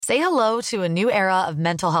Say hello to a new era of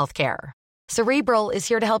mental health care. Cerebral is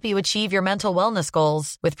here to help you achieve your mental wellness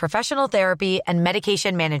goals with professional therapy and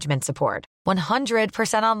medication management support.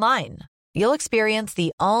 100% online. You'll experience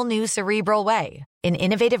the all-new Cerebral Way, an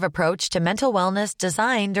innovative approach to mental wellness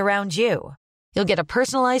designed around you. You'll get a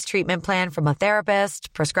personalized treatment plan from a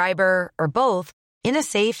therapist, prescriber, or both in a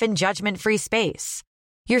safe and judgment-free space.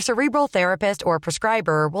 Your Cerebral therapist or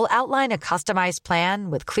prescriber will outline a customized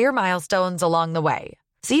plan with clear milestones along the way,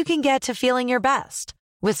 so you can get to feeling your best.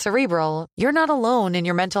 With Cerebral, you're not alone in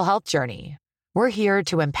your mental health journey. We're here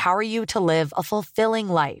to empower you to live a fulfilling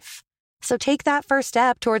life. So take that first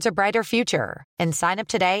step towards a brighter future and sign up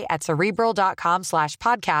today at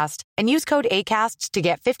Cerebral.com/podcast and use code ACAST to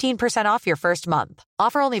get 15% off your first month.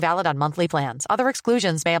 Offer only valid on monthly plans. Other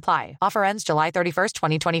exclusions may apply. Offer ends July 31st,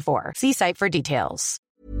 2024. See site for details.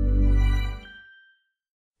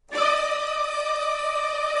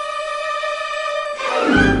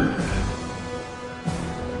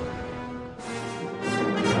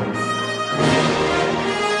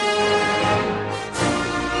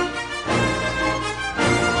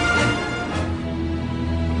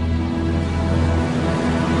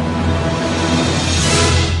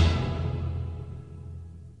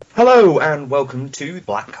 Hello and welcome to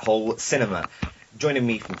Black Hole Cinema. Joining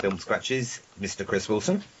me from Film Scratches, Mr. Chris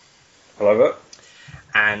Wilson. Hello there.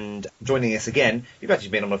 And joining us again, you've actually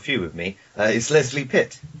been on a few with me, is Leslie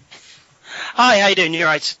Pitt. Hi, how you doing? You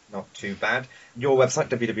right? Not too bad. Your website,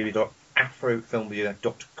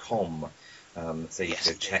 www.afrofilmviewer.com. So you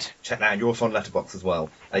can check that out. You're also on Letterboxd as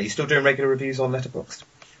well. Are you still doing regular reviews on Letterboxd?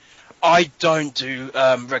 I don't do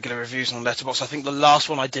regular reviews on Letterboxd. I think the last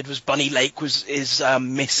one I did was Bunny Lake is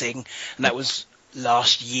missing, and that was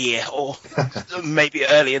last year or maybe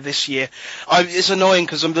earlier this year. It's annoying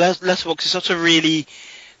because Letterboxd is such a really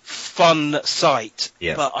fun site,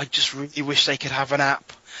 but I just really wish they could have an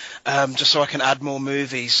app just so I can add more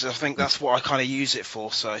movies. I think that's what I kind of use it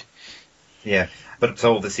for. So yeah, but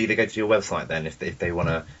so obviously they go to your website then if they want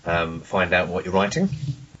to find out what you're writing.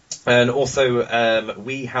 And also,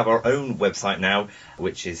 we have our own website now,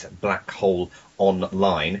 which is Black Hole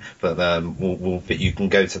Online, but you can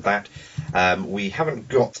go to that. We haven't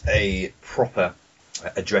got a proper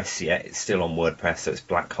address yet. It's still on WordPress, so it's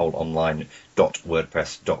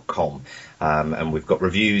blackhole.online.wordpress.com. And we've got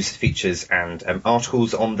reviews, features, and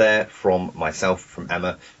articles on there from myself, from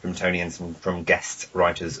Emma, from Tony, and from guest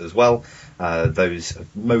writers as well. Those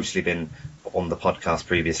have mostly been on the podcast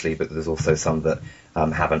previously, but there's also some that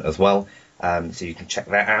haven't as well. So you can check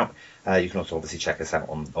that out. You can also obviously check us out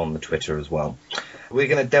on the Twitter as well. We're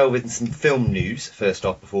going to delve into some film news first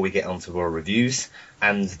off before we get onto our reviews.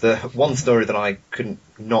 And the one story that I couldn't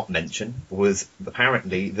not mention was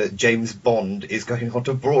apparently that James Bond is going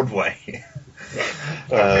onto Broadway.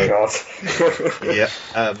 God. Yeah,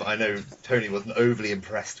 I know Tony wasn't overly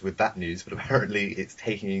impressed with that news, but apparently it's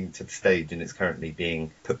taking to the stage and it's currently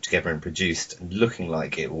being put together and produced and looking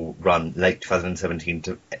like it will run late 2017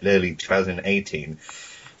 to early 2018.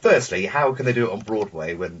 Firstly, how can they do it on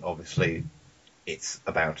Broadway when obviously it's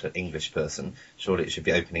about an English person? Surely it should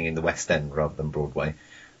be opening in the West End rather than Broadway.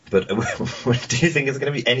 But do you think it's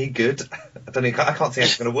going to be any good? I don't know. I can't see how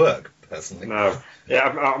it's going to work, personally. No. Yeah,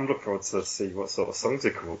 I'm looking forward to see what sort of songs they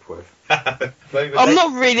come up with. I'm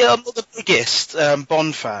not the biggest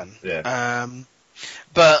Bond fan. Yeah.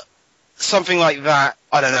 But something like that,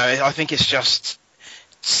 I don't know. I think it's just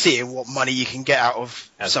seeing what money you can get out of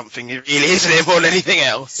something. It really isn't it more than anything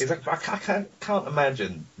else. Exactly. I can't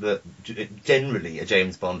imagine that generally a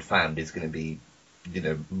James Bond fan is going to be,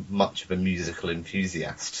 much of a musical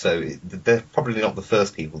enthusiast. So they're probably not the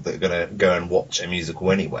first people that are going to go and watch a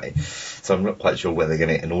musical anyway. So I'm not quite sure where they're going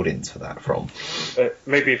to get an audience for that from.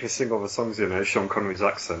 Maybe if you sing all the songs in Sean Connery's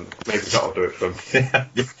accent, maybe that'll do it for them.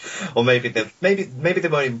 Yeah. Or maybe they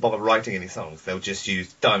won't even bother writing any songs. They'll just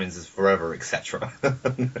use Diamonds Is Forever, etc.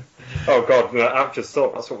 Oh God, no, I've just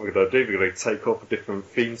thought that's what we're going to do. We're going to take up different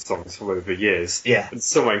theme songs from over the years, and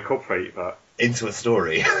somehow incorporate that into a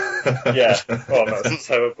story. Yeah. Oh, that's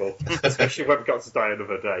terrible. Especially when we got to Die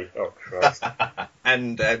Another Day. Oh, Christ.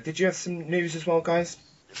 And did you have some news as well, guys?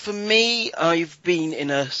 For me, I've been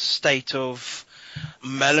in a state of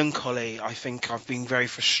melancholy. I think I've been very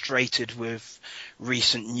frustrated with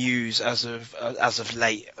recent news as of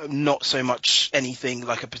late. Not so much anything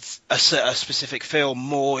like a specific film,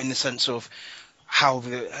 more in the sense of how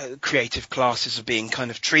the creative classes are being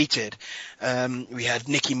kind of treated. We had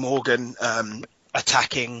Nicky Morgan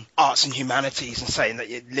attacking arts and humanities and saying that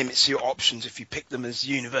it limits your options if you pick them as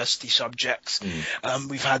university subjects.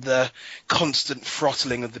 We've had the constant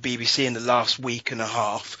throttling of the BBC in the last week and a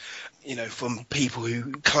half. from people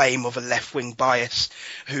who claim of a left-wing bias,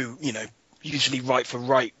 who, usually write for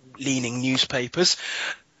right-leaning newspapers.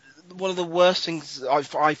 One of the worst things I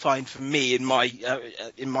find for me in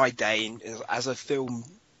my day as a film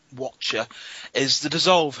watcher is The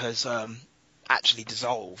Dissolve has actually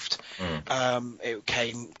dissolved. It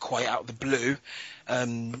came quite out of the blue.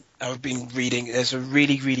 I've been reading, there's a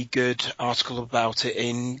really, really good article about it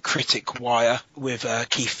in Critic Wire with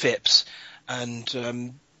Keith Phipps,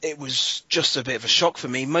 and it was just a bit of a shock for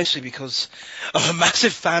me, mostly because I'm a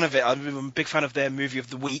massive fan of it. I'm a big fan of their Movie of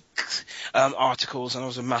the Week articles, and I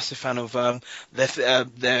was a massive fan of the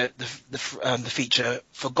feature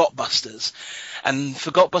Forgotbusters. And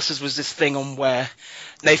Forgotbusters was this thing on where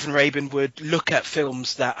Nathan Rabin would look at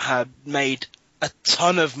films that had made a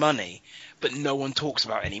ton of money, but no one talks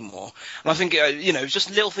about anymore. And I think, just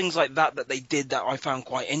little things like that they did that I found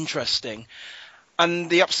quite interesting. And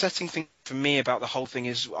the upsetting thing for me about the whole thing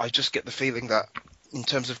is I just get the feeling that in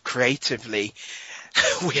terms of creatively,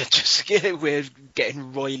 we're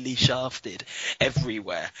getting royally shafted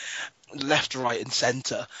everywhere, left, right and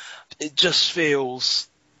centre. It just feels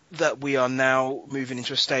that we are now moving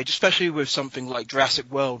into a stage, especially with something like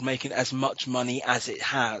Jurassic World making as much money as it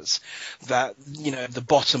has, that, the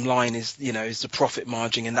bottom line is, is the profit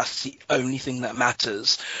margin, and that's the only thing that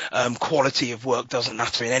matters. Quality of work doesn't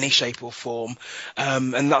matter in any shape or form.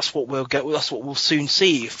 And that's what that's what we'll soon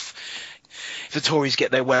see if the Tories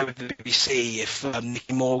get their way with the BBC, if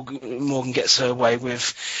Nicky Morgan gets her way with,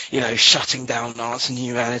 shutting down arts and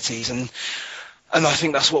humanities, and I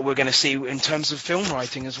think that's what we're going to see in terms of film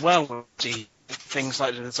writing as well. We'll see things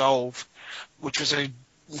like The Dissolve, which was a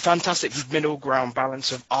fantastic middle ground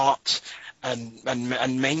balance of art and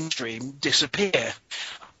mainstream, disappear.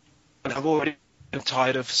 And I've already been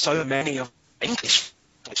tired of so many of English,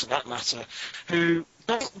 for that matter, who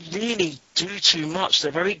don't really do too much.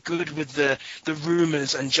 They're very good with the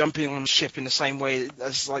rumours and jumping on ship in the same way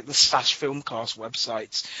as like the Slash Filmcast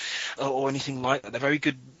websites or anything like that. They're very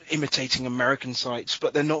good imitating American sites,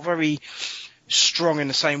 but they're not very strong in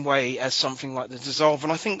the same way as something like The Dissolve.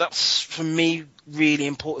 And I think that's, for me, really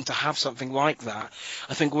important to have something like that.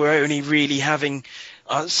 I think we're only really having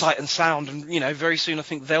Sight and Sound, and very soon I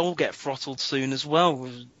think they'll get throttled soon as well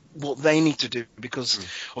with what they need to do, because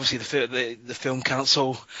obviously the Film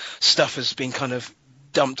Council stuff has been kind of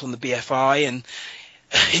dumped on the BFI, and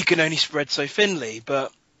it can only spread so thinly.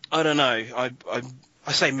 But I don't know.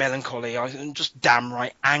 I say melancholy. I'm just damn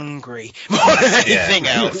right angry more than anything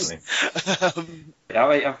else.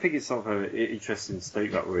 I think it's sort of an interesting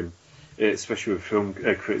state that we're in, especially with film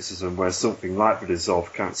criticism, where something like The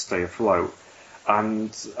Dissolve can't stay afloat.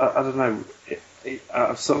 And I don't know.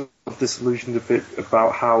 I've sort of disillusioned a bit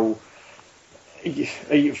about how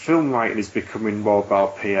film writing is becoming more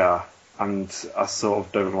about PR, and I sort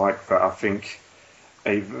of don't like that. I think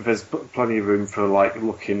there's plenty of room for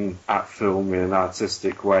looking at film in an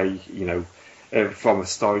artistic way, from a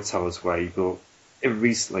storyteller's way. But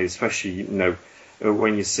recently, especially,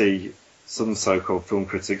 when you see some so-called film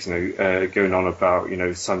critics, going on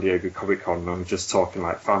about, San Diego Comic-Con and just talking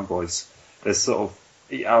like fanboys, there's sort of,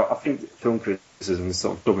 I think film criticism is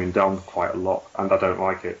sort of dumbing down quite a lot, and I don't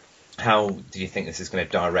like it. How do you think this is going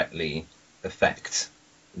to directly affect,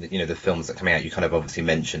 the films that are coming out? You kind of obviously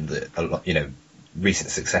mentioned that a lot, recent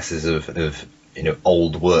successes of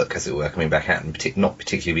old work, as it were, coming back out and not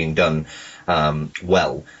particularly being done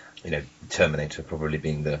well. Terminator probably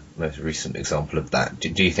being the most recent example of that.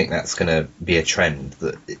 Do you think that's going to be a trend,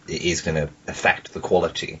 that it is going to affect the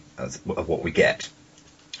quality of what we get?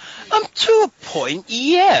 To a point,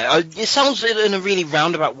 yeah. It sounds in a really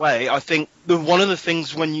roundabout way. I think one of the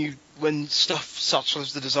things when stuff such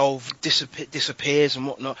as The Dissolve disappears and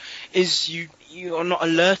whatnot is you are not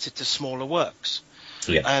alerted to smaller works.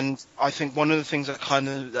 Yeah. And I think one of the things that kind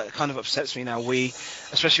of upsets me now,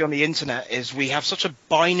 especially on the internet, is we have such a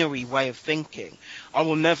binary way of thinking. I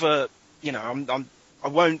will never, I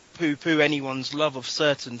won't poo-poo anyone's love of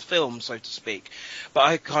certain films, so to speak, but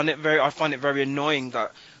I find it very annoying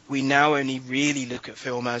that we now only really look at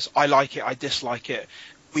film as I like it, I dislike it.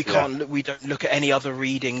 We don't look at any other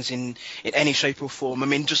readings in any shape or form. I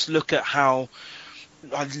mean, just look at how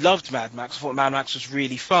I loved Mad Max. I thought Mad Max was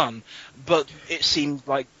really fun, but it seemed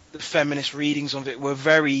like the feminist readings of it were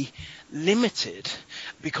very limited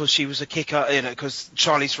because she was a kick-ass, because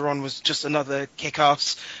Charlize Theron was just another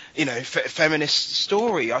kick-ass, feminist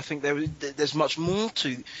story. I think there's much more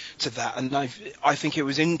to that, and I think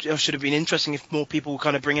it should have been interesting if more people were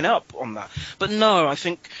kind of bringing up on that. But no, I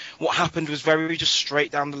think what happened was very just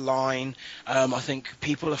straight down the line. I think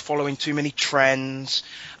people are following too many trends,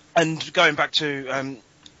 and going back to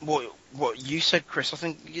what what you said, Chris, I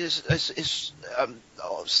think is I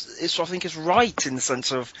think is right in the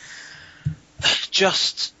sense of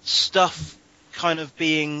just stuff kind of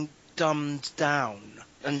being dumbed down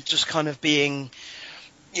and just kind of being,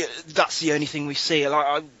 that's the only thing we see.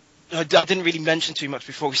 Like, I didn't really mention too much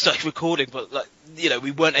before we started recording, but like,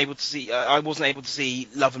 we weren't able to see. I wasn't able to see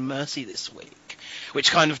Love and Mercy this week,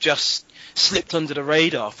 which kind of just slipped under the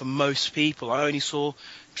radar for most people. I only saw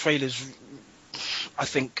trailers, I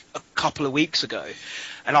think, a couple of weeks ago,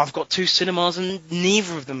 and I've got 2 cinemas and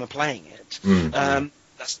neither of them are playing it. Mm-hmm.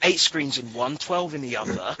 That's 8 screens in one, 12 in the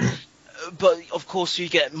other. But of course, you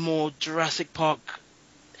get more Jurassic Park,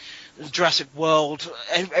 Jurassic World,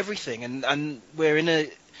 everything, and we're in a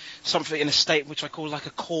state which I call like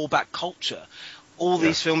a callback culture. All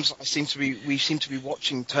these films we seem to be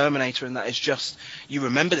watching Terminator, and that is just, you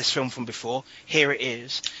remember this film from before, here it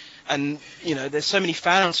is. And there's so many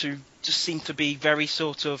fans who just seem to be very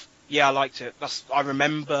sort of, I liked it. I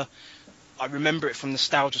remember it from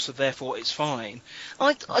nostalgia, so therefore it's fine.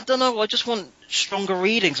 I don't know. I just want stronger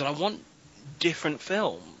readings, and I want different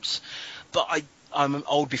films. But I'm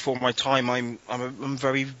old before my time. I'm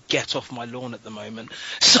very get off my lawn at the moment.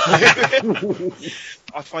 So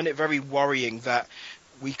I find it very worrying that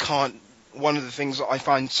we can't. One of the things that I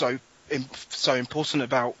find so important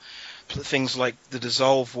about things like The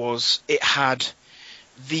Dissolve was it had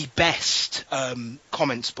the best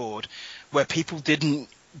comments board where people didn't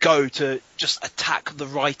go to just attack the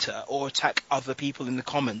writer or attack other people in the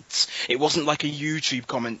comments. It wasn't like a YouTube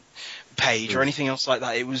comment page or anything else like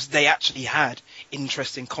that. It was, they actually had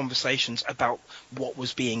interesting conversations about what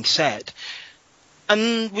was being said,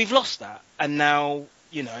 and we've lost that. And now,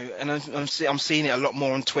 and I'm seeing it a lot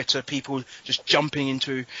more on Twitter, people just jumping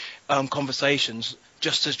into conversations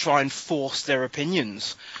just to try and force their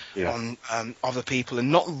opinions on other people and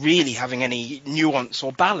not really having any nuance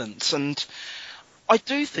or balance. And I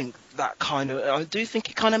do think it kind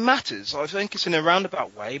of matters. I think it's in a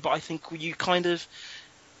roundabout way, but I think you kind of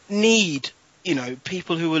need,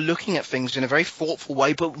 people who are looking at things in a very thoughtful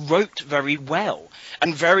way, but wrote very well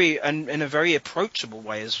and in a very approachable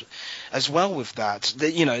way as well with that.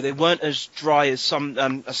 They weren't as dry as some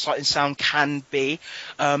a Sight and Sound can be,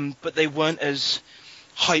 but they weren't as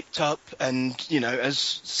hyped up and, as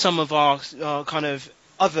some of our kind of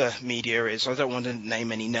other media is. I don't want to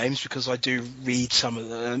name any names because I do read some of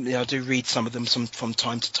them. I do read some of them from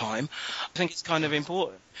time to time. I think it's kind of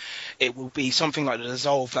important. It will be something like The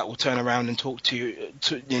Dissolve that will turn around and talk to you,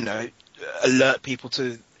 alert people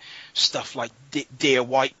to stuff like Dear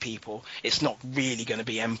White People. It's not really going to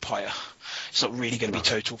be Empire. It's not really going to be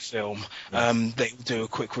Total Film. They will do a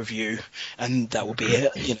quick review, and that will be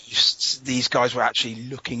it. These guys were actually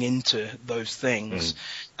looking into those things,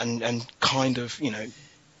 and kind of,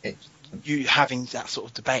 you having that sort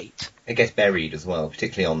of debate. It gets buried as well,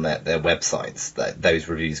 particularly on their websites. That those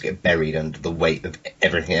reviews get buried under the weight of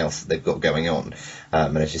everything else that they've got going on.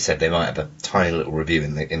 And as you said, they might have a tiny little review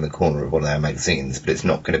in the corner of one of their magazines, but it's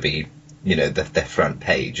not going to be, their front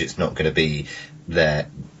page. It's not going to be their,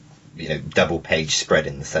 double page spread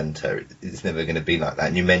in the centre. It's never going to be like that.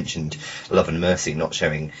 And you mentioned Love and Mercy not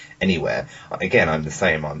showing anywhere. Again, I'm the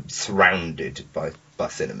same. I'm surrounded by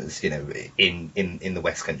cinemas. In the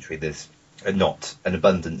West Country, there's not an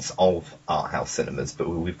abundance of art house cinemas, but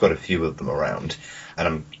we've got a few of them around, and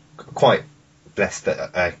I'm quite blessed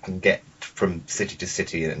that I can get from city to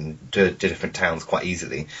city and to different towns quite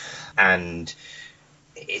easily. And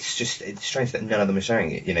it's strange that none of them are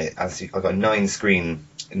showing it. I've got a 9-screen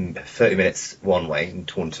in 30 minutes one way in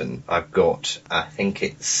Taunton. I've got, I think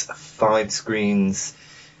it's 5 screens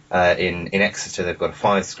in Exeter. They've got a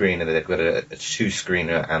 5-screener, they've got a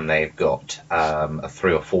 2-screener, and they've got a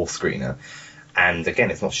 3 or 4-screener. And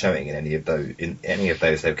again, it's not showing in any of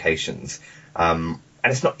those locations. And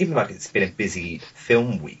it's not even like it's been a busy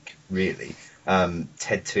film week, really.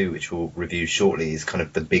 Ted 2, which we'll review shortly, is kind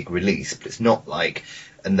of the big release, but it's not like,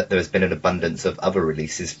 and that there has been an abundance of other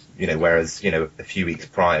releases, whereas, a few weeks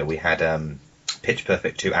prior we had Pitch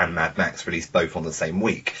Perfect 2 and Mad Max released both on the same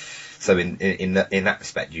week. So in that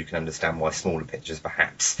respect, you can understand why smaller pictures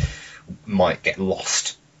perhaps might get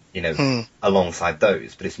lost, alongside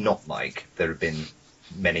those. But it's not like there have been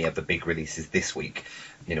many other big releases this week.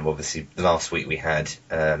 Obviously last week we had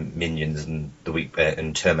Minions, and the week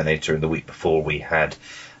and Terminator, and the week before we had,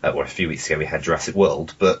 or a few weeks ago we had Jurassic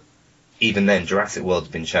World. But even then, Jurassic World's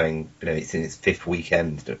been showing, it's in its 5th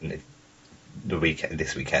weekend,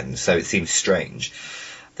 this weekend. So it seems strange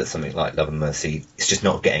that something like Love and Mercy is just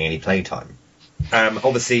not getting any playtime.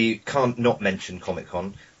 Obviously, can't not mention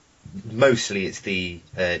Comic-Con. Mostly it's the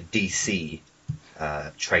DC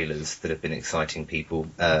trailers that have been exciting people.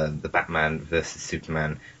 The Batman vs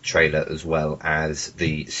Superman trailer, as well as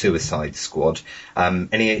the Suicide Squad.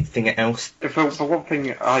 Anything else? For one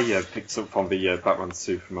thing I picked up from the Batman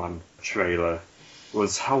Superman trailer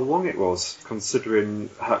was how long it was, considering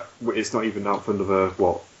it's not even out for another,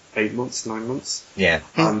 8 months, 9 months? Yeah.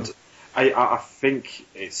 And I think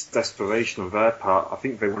it's desperation on their part. I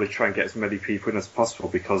think they want to try and get as many people in as possible,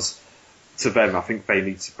 because to them, I think they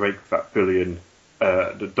need to break that $1 billion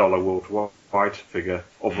worldwide figure.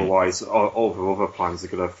 Otherwise, all the other plans are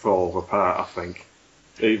going to fall apart, I think.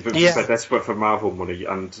 They're desperate for Marvel money,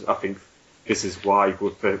 and I think this is why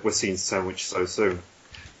we're seeing so much so soon.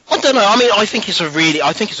 I don't know. I mean, I think it's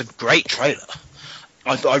a great trailer.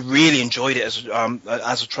 I really enjoyed it as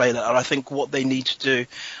a trailer, and I think what they need to do,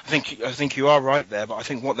 I think you are right there, but I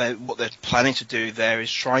think what they're planning to do there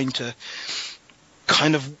is trying to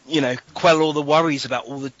kind of, quell all the worries about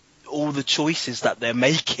all the choices that they're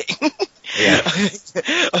making. Yeah.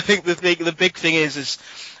 I think the big thing is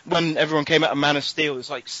when everyone came out of Man of Steel, it's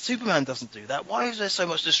like, Superman doesn't do that. Why is there so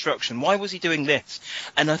much destruction? Why was he doing this?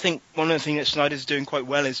 And I think one of the things that Snyder's doing quite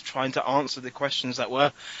well is trying to answer the questions that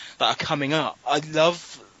are coming up. I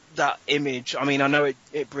love that image. I mean, I know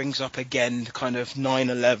it brings up again kind of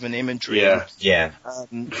 9/11 imagery. Yeah.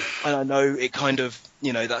 And I know it kind of,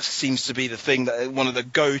 that seems to be the thing, that one of the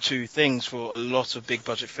go-to things for a lot of big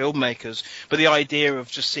budget filmmakers. But the idea of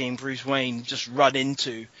just seeing Bruce Wayne just run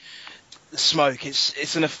into the smoke,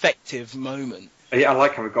 it's an effective moment. Yeah, I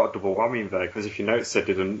like how we got a double whammy there, because if you notice, they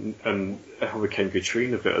did an Hurricane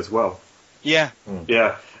Katrina bit as well. Yeah.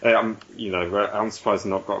 Yeah. I'm surprised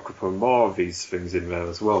I've not got a couple more of these things in there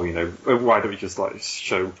as well. Why don't we just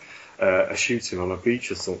show a shooting on a beach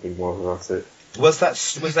or something while we're at it? Was that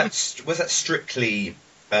strictly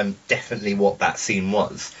definitely what that scene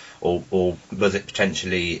was, or was it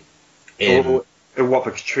potentially What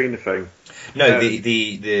the Katrina thing? No,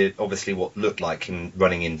 the obviously what looked like him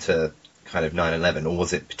running into kind of 9/11, or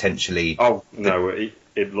was it potentially? Oh no,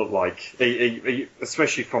 it looked like,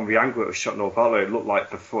 especially from the angle it was shot in Ovallo, it looked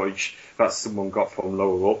like the footage that someone got from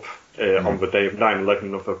lower up on the day of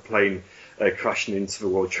 9/11 of a plane crashing into the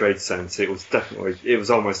World Trade Center. It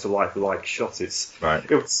was almost a like shot. It's right.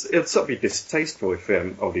 It would sort of be distasteful if they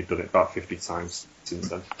hadn't already done it about 50 times since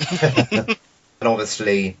then. And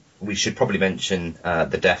obviously, we should probably mention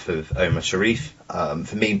the death of Omar Sharif.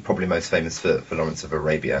 For me, probably most famous for Lawrence of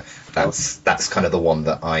Arabia. That's kind of the one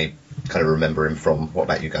that I kind of remember him from. What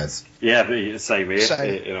about you guys? Yeah, the same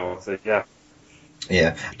here. Yeah.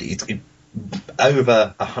 Yeah.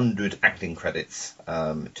 Over 100 acting credits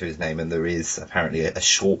to his name, and there is apparently a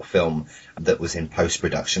short film that was in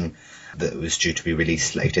post-production that was due to be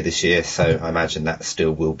released later this year. So I imagine that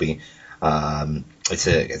still will be. It's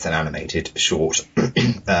an animated short,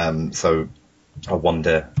 so I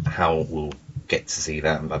wonder how we'll get to see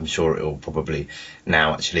that. I'm sure it will probably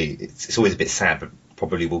now. Actually, it's always a bit sad, but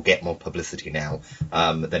probably will get more publicity now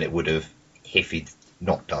than it would have if he'd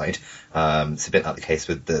not died. It's a bit like the case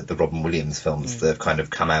with the Robin Williams films that have kind of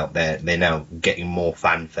come out. They're now getting more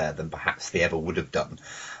fanfare than perhaps they ever would have done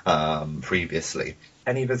previously.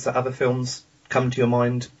 Any of his other films come to your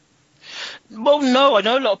mind? Well, no, I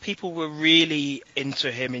know a lot of people were really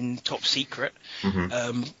into him in Top Secret,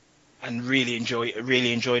 and really enjoyed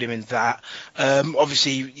him in that.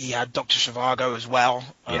 Obviously, he had Dr. Zhivago as well.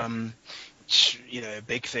 A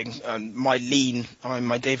big thing. My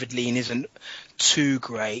David Lean isn't too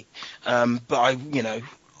great, but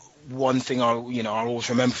one thing I always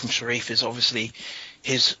remember from Sharif is obviously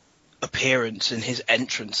his appearance and his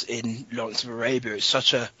entrance in Lawrence of Arabia. It's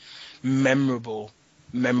such a memorable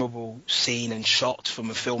scene and shot from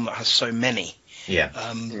a film that has so many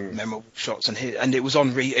memorable shots, and it was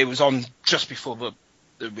on just before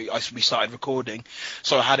we started recording,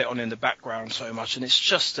 so I had it on in the background so much, and it's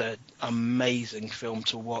just an amazing film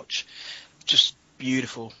to watch, just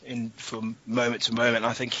beautiful from moment to moment.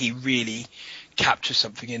 I think he really captures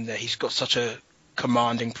something in there. He's got such a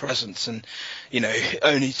commanding presence, and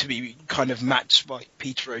only to be kind of matched by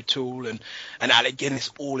Peter O'Toole and Alec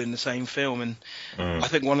Guinness all in the same film. And I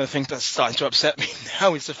think one of the things that's starting to upset me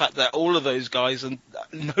now is the fact that all of those guys are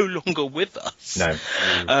no longer with us. No.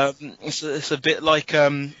 It's a bit like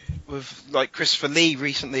with like Christopher Lee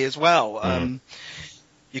recently as well.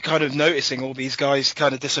 You're kind of noticing all these guys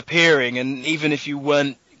kind of disappearing, and even if you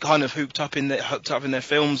weren't kind of hooked up in their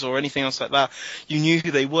films or anything else like that, you knew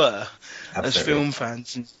who they were. Absolutely. As film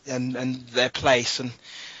fans and their place, and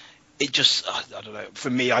it just, I don't know, for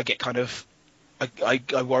me, I get kind of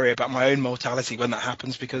I worry about my own mortality when that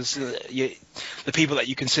happens, because the people that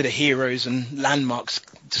you consider heroes and landmarks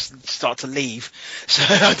just start to leave. So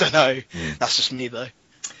I don't know. That's just me, though.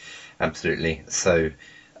 Absolutely. So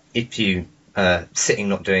if you sitting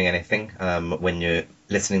not doing anything when you're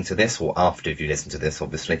listening to this, or after if you listen to this,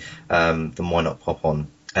 obviously, then why not pop on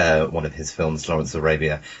one of his films, Lawrence of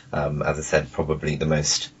Arabia. As I said, probably the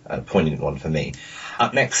most poignant one for me.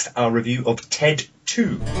 Up next, our review of Ted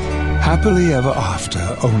 2. Happily Ever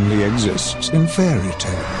After only exists in fairy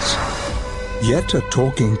tales. Yet a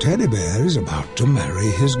talking teddy bear is about to marry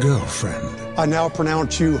his girlfriend. I now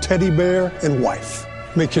pronounce you teddy bear and wife.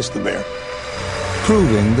 May kiss the bear.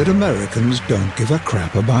 Proving that Americans don't give a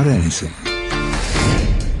crap about anything.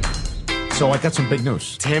 So I got some big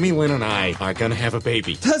news. Tammy Lynn and I are gonna have a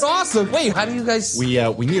baby. That's awesome. Wait, how do you guys...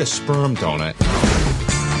 We need a sperm donor.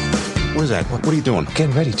 What is that? What are you doing?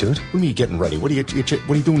 Getting ready, dude. What do you mean getting ready? What are you doing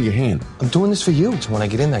with your hand? I'm doing this for you, so when I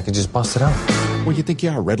get in, I can just bust it out. What, you think you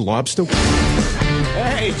are, a Red Lobster?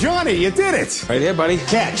 Hey, Johnny, you did it! Right here, buddy.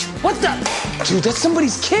 Catch. What the? Dude, that's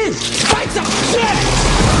somebody's kid. Fight the shit!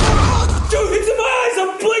 Dude, it's in my eyes.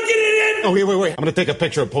 I'm blinking it in. Oh, wait. I'm gonna take a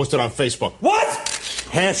picture and post it on Facebook. What?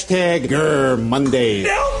 Hashtag Monday.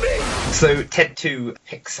 Help me! So Ted 2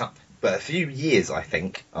 picks up a few years, I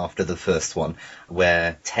think, after the first one,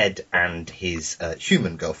 where Ted and his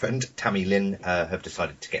human girlfriend, Tammy Lynn, have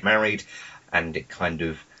decided to get married, and it kind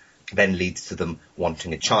of then leads to them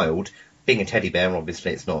wanting a child. Being a teddy bear,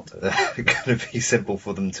 obviously, it's not going to be simple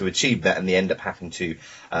for them to achieve that, and they end up having to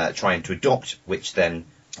trying to adopt, which then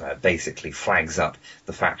basically flags up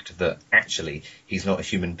the fact that actually he's not a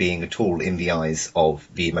human being at all in the eyes of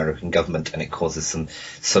the American government, and it causes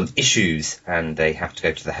some issues, and they have to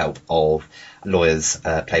go to the help of lawyers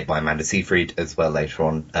played by Amanda Seyfried, as well later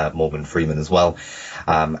on Morgan Freeman as well,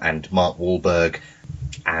 and Mark Wahlberg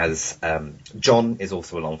as John is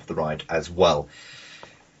also along for the ride as well.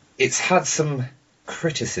 It's had some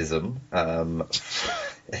criticism that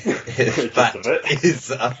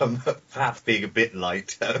is perhaps being a bit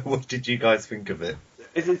light. What did you guys think of it?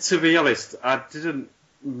 To be honest, I didn't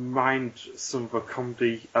mind some of the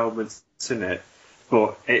comedy elements in it,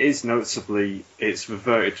 but it is noticeably, it's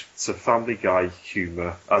reverted to Family Guy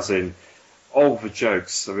humour, as in all the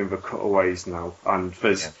jokes are in the cutaways now, and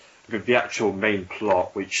there's the actual main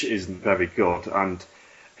plot, which isn't very good, and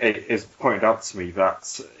it is pointed out to me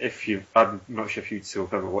that I'm not sure if you two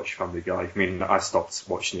have ever watched Family Guy. I mean, I stopped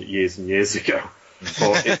watching it years and years ago.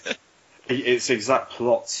 But it's exact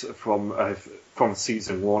plot from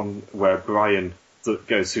season 1, where Brian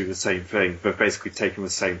goes through the same thing. They've basically taken the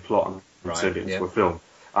same plot and turned it into a film.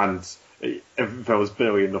 And there was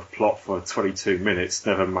barely enough plot for 22 minutes,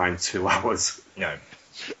 never mind 2 hours. No.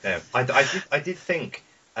 I did think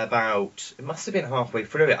about, it must have been halfway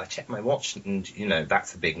through it, I checked my watch, and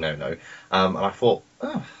that's a big no-no, and I thought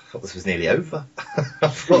this was nearly over. I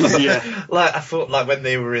thought when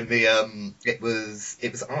they were in the it was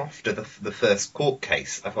after the first court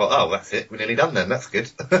case. I thought, that's it, we're nearly done then, that's good.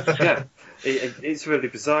 Yeah, it's really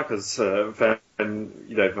bizarre, because then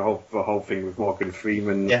the whole thing with Morgan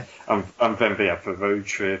Freeman, and then they have the road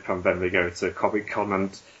trip, and then they go to Comic-Con,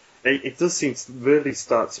 and it does seem to really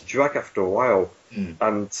start to drag after a while.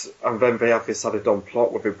 And then they have this added-on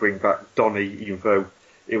plot where they bring back Donnie, even though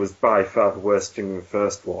it was by far the worst thing in the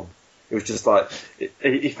first one. It was just like,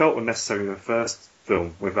 it felt unnecessary in the first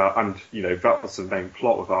film, that was the main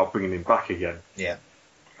plot, without bringing him back again. Yeah.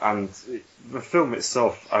 And the film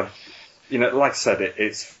itself, like I said,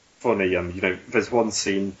 it's funny, and there's one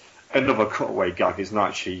scene, another cutaway gag is not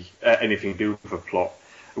actually anything to do with the plot,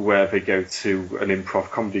 where they go to an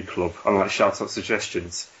improv comedy club and shout out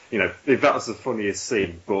suggestions. That was the funniest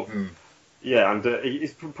scene, but and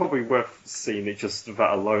it's probably worth seeing it just for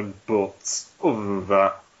that alone. But other than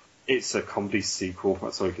that, it's a comedy sequel.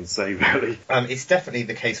 That's all you can say, really. It's definitely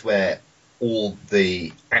the case where all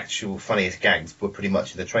the actual funniest gags were pretty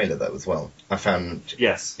much in the trailer, though, as well. I found,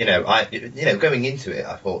 yes, going into it,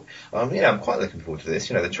 I thought, I'm quite looking forward to this.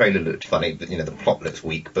 The trailer looked funny, but the plot looks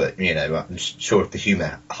weak. But I'm sure if the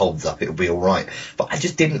humour holds up, it'll be all right. But I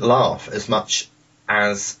just didn't laugh as much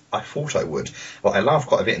as I thought I would. Well, I laughed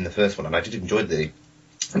quite a bit in the first one, and I did enjoy the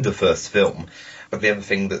first film. But the other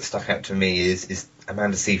thing that stuck out to me is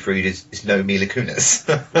Amanda Seyfried is no Mila Kunis.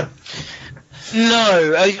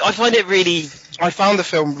 No, I found the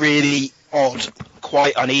film really odd,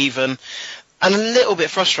 quite uneven, and a little bit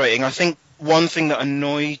frustrating. I think one thing that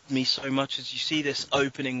annoyed me so much is you see this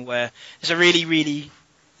opening where it's a really, really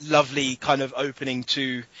lovely kind of opening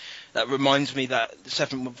that reminds me that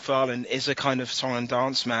Seth MacFarlane is a kind of song and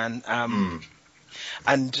dance man.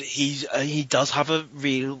 and he does have a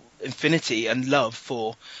real affinity and love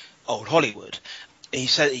for old Hollywood. He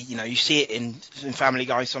said, you know, you see it in Family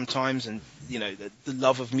Guy sometimes, and you know the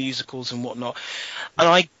love of musicals and whatnot. And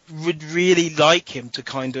I would really like him to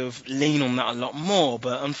kind of lean on that a lot more.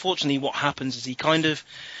 But unfortunately, what happens is he kind of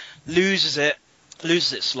loses it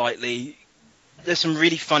slightly. There's some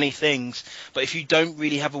really funny things, but if you don't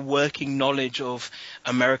really have a working knowledge of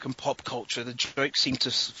American pop culture, the jokes seem to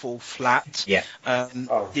fall flat. Yeah.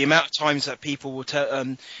 The amount of times that people will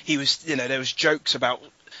tell, there was jokes about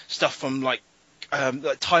stuff from like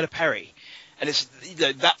Tyler Perry, and it's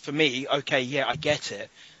that for me, okay, yeah, I get it,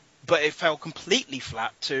 but it fell completely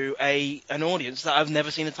flat to an audience that have never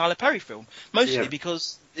seen a Tyler Perry film, mostly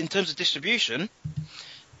because in terms of distribution,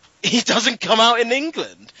 he doesn't come out in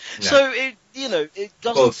England, so it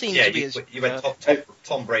doesn't seem to be as... You went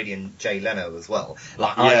Tom Brady and Jay Leno as well.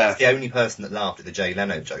 Like, I was the only person that laughed at the Jay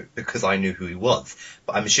Leno joke because I knew who he was.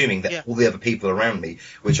 But I'm assuming that all the other people around me,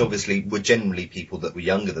 which obviously were generally people that were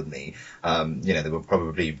younger than me, they were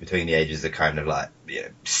probably between the ages of kind of like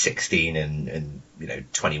 16 and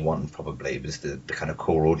 21 probably was the kind of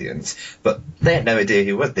core audience. But they had no idea who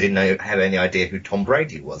he was. They didn't have any idea who Tom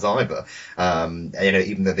Brady was either.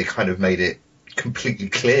 Even though they kind of made it completely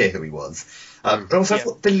clear who he was. But also I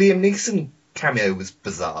thought the Liam Neeson cameo was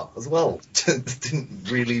bizarre as well. Didn't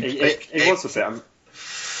really... It was a bit...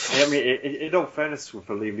 I mean, in all fairness with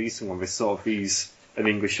the Liam Neeson one, they sort of ease an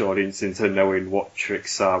English audience into knowing what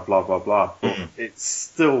tricks are, blah, blah, blah. But it's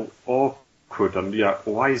still awkward, and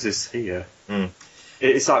why is this here?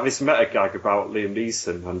 It's like this meta gag about Liam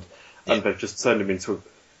Neeson, and they've just turned him into...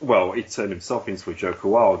 Well, he turned himself into a joke a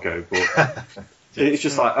while ago, but... It's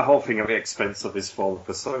just like a whole thing at the expense of his former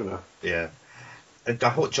persona. Yeah. And I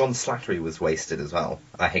thought John Slattery was wasted as well.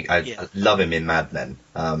 I love him in Mad Men,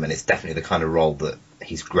 and it's definitely the kind of role that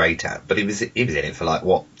he's great at. But he was in it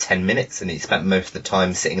for 10 minutes, and he spent most of the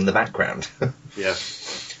time sitting in the background.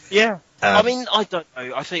 Yeah. I mean, I don't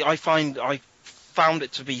know. I think I found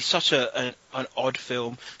it to be such an odd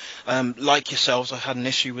film. Like yourselves, I had an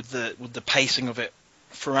issue with the pacing of it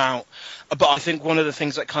throughout, but I think one of the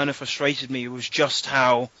things that kind of frustrated me was just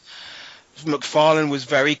how McFarlane was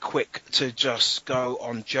very quick to just go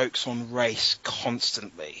on jokes on race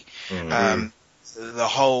constantly. The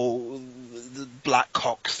whole Black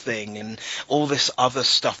Cock thing and all this other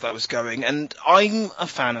stuff that was going. And I'm a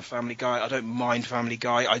fan of Family Guy. I don't mind Family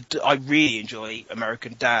Guy. I really enjoy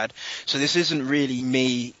American Dad. So this isn't really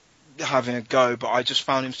me having a go, but I just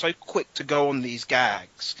found him so quick to go on these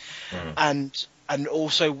gags. And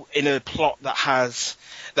also in a plot that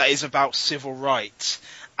is about civil rights.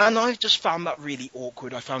 And I just found that really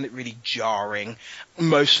awkward. I found it really jarring,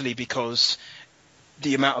 mostly because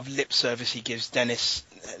the amount of lip service he gives Dennis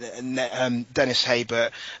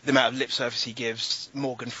Haybert, the amount of lip service he gives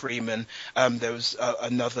Morgan Freeman. There was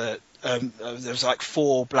there was like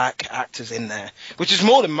 4 black actors in there, which is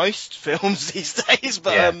more than most films these days.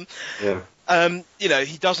 But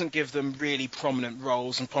he doesn't give them really prominent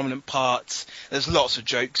roles and prominent parts. There's lots of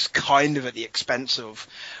jokes kind of at the expense of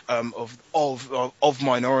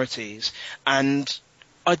minorities, and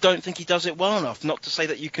I don't think he does it well enough. Not to say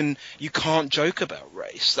that you can't joke about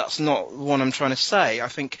race. That's not what I'm trying to say. I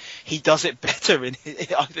think he does it better I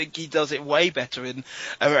think he does it way better in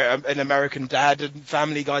American Dad and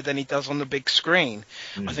Family Guy than he does on the big screen.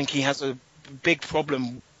 I think he has a big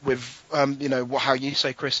problem with how you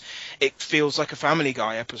say, Chris, it feels like a Family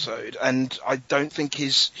Guy episode, and I don't think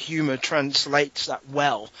his humour translates that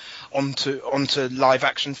well onto live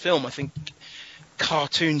action film. I think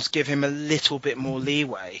cartoons give him a little bit more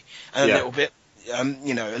leeway and a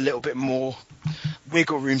little bit more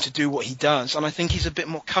wiggle room to do what he does, and I think he's a bit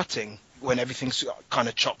more cutting when everything's kind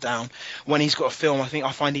of chopped down. When he's got a film, I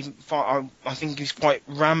think he's quite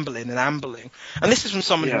rambling and ambling, and this is from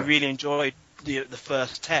someone who really enjoyed the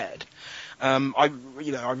first Ted. I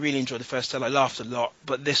really enjoyed the first Ted. I laughed a lot,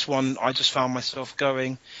 but this one I just found myself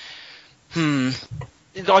going, I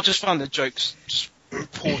just found the jokes just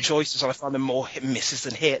poor choices. I found them more misses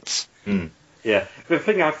than hits. Yeah, the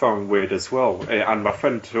thing I found weird as well, and my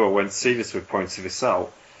friend who I went to see this with pointed this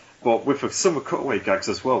out, but with some of the cutaway gags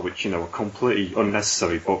as well, which are completely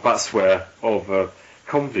unnecessary, but that's where all the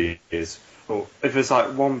comedy is. But if there's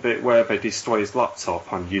like one bit where they destroy his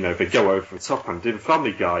laptop and they go over the top, and in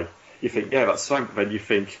Family Guy you think that's fine, but then you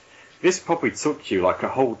think this probably took you like a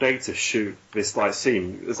whole day to shoot this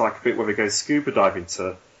scene. There's like a bit where they go scuba diving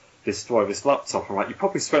to destroy this laptop, and you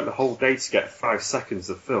probably spent the whole day to get 5 seconds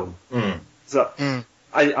of film. And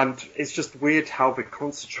it's just weird how they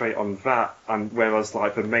concentrate on that, and whereas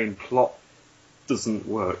the main plot doesn't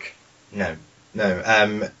work. No.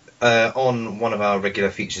 on one of our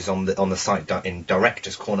regular features on the site in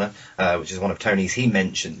Director's Corner, which is one of Tony's, he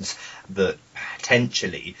mentions that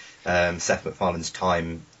potentially Seth MacFarlane's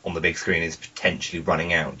time on the big screen is potentially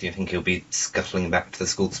running out. Do you think he'll be scuttling back to the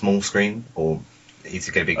small screen, or is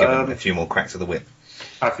he going to be given a few more cracks of the whip?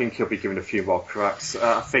 I think he'll be given a few more cracks.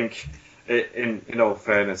 I think, in all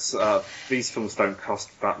fairness, these films don't cost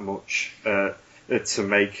that much to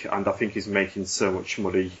make, and I think he's making so much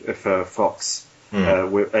money for Fox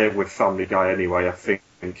with Family Guy anyway. I think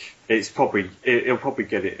he'll probably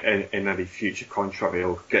get it in any future contract.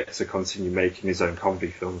 He'll get to continue making his own comedy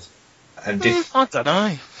films. And I don't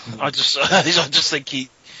know. I just think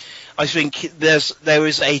I think there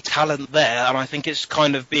is a talent there, and I think it's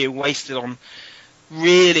kind of being wasted on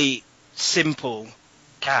really simple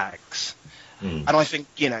gags. And I think,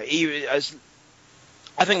 I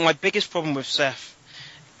think my biggest problem with Seth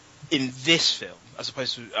in this film, as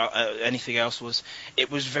opposed to anything else, was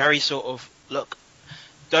it was very sort of, look,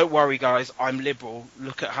 don't worry guys, I'm liberal.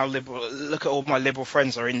 Look at all my liberal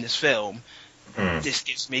friends are in this film. This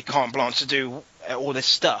gives me carte blanche to do all this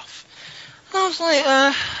stuff. And I was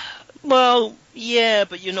like, well, yeah,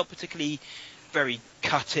 but you're not particularly very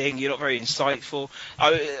cutting. You're not very insightful.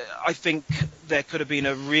 I think there could have been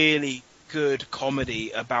a really good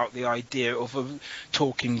comedy about the idea of a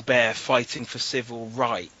talking bear fighting for civil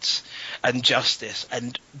rights and justice,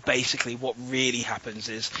 and basically what really happens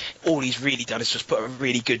is all he's really done is just put a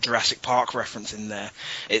really good Jurassic Park reference in there.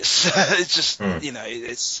 It's just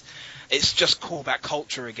it's just callback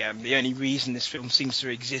culture again. The only reason this film seems to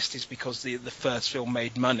exist is because the first film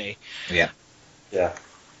made money. Yeah.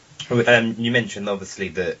 You mentioned obviously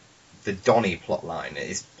that the Donnie plotline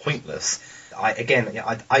is pointless. I don't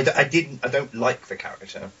like the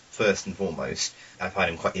character first and foremost. I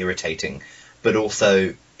find him quite irritating, but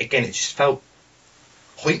also again it just felt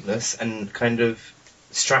pointless and kind of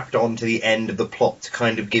strapped on to the end of the plot to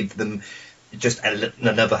kind of give them just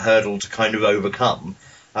another hurdle to kind of overcome.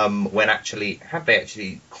 When actually, had they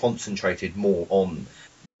actually concentrated more on.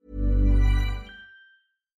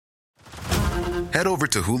 Head over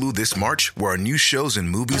to Hulu this March, where our new shows and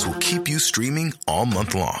movies will keep you streaming all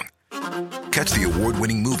month long. Catch the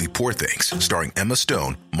award-winning movie Poor Things, starring Emma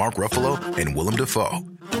Stone, Mark Ruffalo, and Willem Dafoe.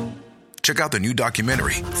 Check out the new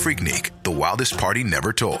documentary, Freaknik, The Wildest Party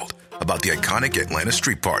Never Told, about the iconic Atlanta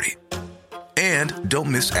Street Party. And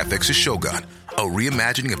don't miss FX's Shogun, a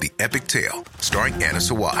reimagining of the epic tale, starring Anna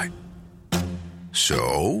Sawai.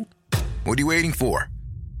 So, what are you waiting for?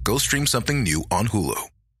 Go stream something new on Hulu.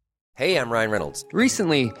 Hey, I'm Ryan Reynolds.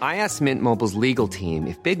 Recently, I asked Mint Mobile's legal team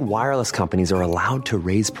if big wireless companies are allowed to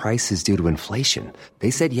raise prices due to inflation. They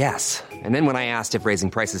said yes. And then when I asked if raising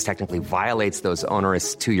prices technically violates those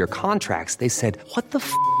onerous 2-year contracts, they said, what the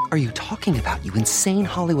f*** are you talking about, you insane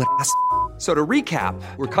Hollywood ass f- So to recap,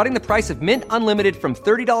 we're cutting the price of Mint Unlimited from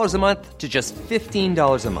 $30 a month to just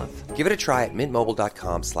 $15 a month. Give it a try at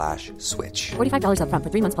mintmobile.com/switch. $45 up front for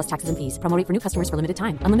 3 months plus taxes and fees. Promo rate for new customers for limited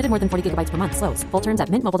time. Unlimited more than 40 gigabytes per month. Slows full terms at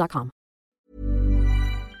mintmobile.com.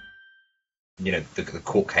 The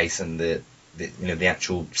court case and the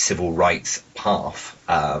actual civil rights path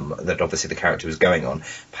that obviously the character was going on,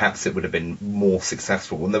 perhaps it would have been more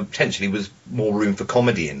successful, and there potentially was more room for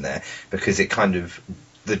comedy in there, because it kind of,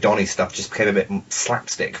 the Donnie stuff just became a bit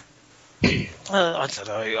slapstick. I don't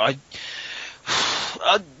know.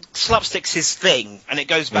 Slapstick's his thing, and it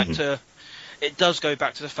goes back to, it does go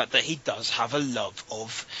back to the fact that he does have a love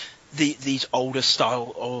of these older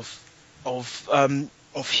style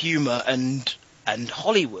of humour and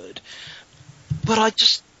Hollywood, but I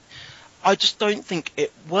just don't think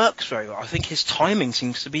it works very well. I think his timing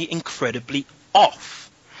seems to be incredibly off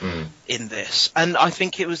in this, and I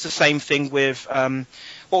think it was the same thing with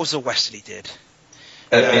what was the Western he did?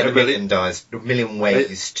 A million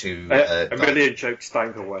ways to a million jokes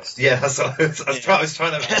Dangle West. Yeah, that's what I was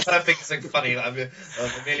trying to think of something funny. Like, a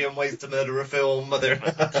million ways to murder a film.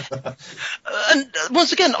 And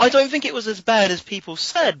once again, I don't think it was as bad as people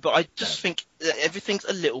said, but I just think that everything's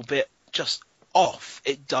a little bit just off.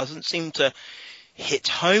 It doesn't seem to hit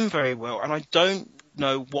home very well, and I don't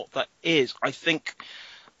know what that is. I think,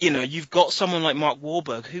 you've got someone like Mark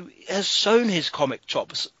Wahlberg who has shown his comic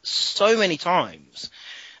chops so many times,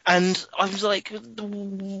 and I was like,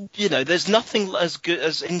 there's nothing as good,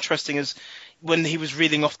 as interesting as when he was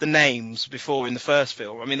reading off the names before in the first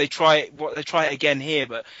film. I mean, they try it again here,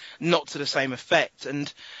 but not to the same effect.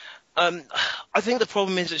 And I think the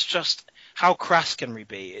problem is it's just how crass can we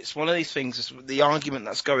be? It's one of these things. It's the argument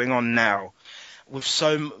that's going on now with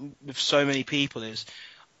so many people is,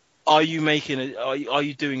 are you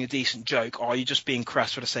doing a decent joke, or are you just being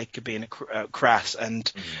crass for the sake of being crass?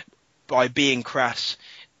 And by being crass,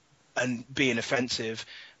 and being offensive?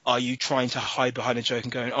 Are you trying to hide behind a joke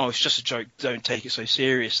and going, oh, it's just a joke, don't take it so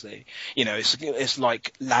seriously? You know, it's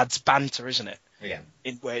like lads banter, isn't it? Yeah.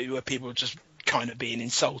 Where people are just kind of being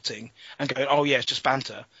insulting and going, oh yeah, it's just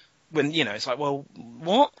banter. When, you know, it's like, well,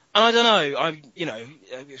 what? And I don't know,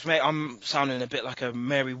 I'm sounding a bit like a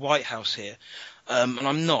Mary Whitehouse here. And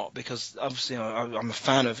I'm not, because obviously I'm a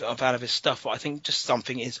fan of his stuff, but I think just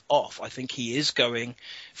something is off. I think he is going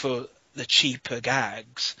for the cheaper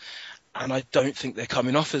gags, and I don't think they're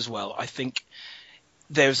coming off as well. I think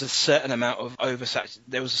there's a certain amount of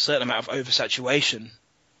oversaturation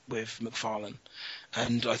with MacFarlane,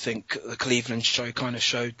 and I think the Cleveland show kind of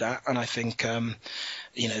showed that. And I think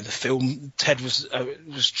the film Ted was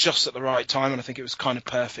just at the right time, and I think it was kind of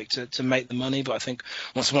perfect to make the money. But I think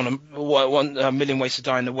once A Million Ways to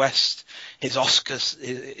Die in the West, his Oscar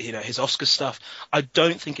stuff, I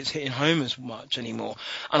don't think it's hitting home as much anymore.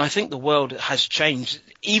 And I think the world has changed,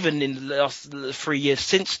 even in the last 3 years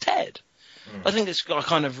since Ted. I think it's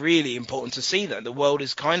kind of really important to see that the world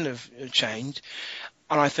has kind of changed.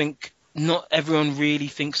 And I think not everyone really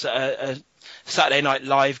thinks that a Saturday Night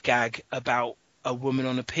Live gag about a woman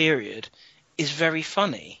on a period is very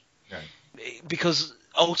funny. Right. Because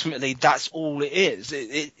ultimately that's all it is.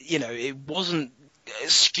 It wasn't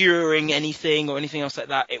skewering anything or anything else like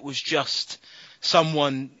that. It was just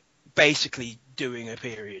someone basically doing a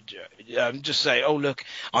period joke. Just say, oh look,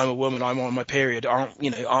 I'm a woman, I'm on my period. Aren't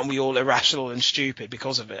we all irrational and stupid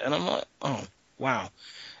because of it? And I'm like, oh wow,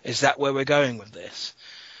 is that where we're going with this?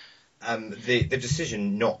 The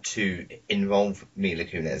decision not to involve Mila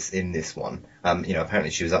Kunis in this one, apparently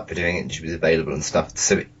she was up for doing it and she was available and stuff.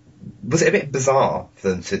 So was it a bit bizarre for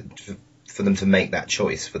them to make that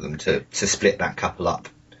choice, for them to split that couple up?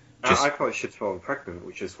 I thought she'd fallen pregnant,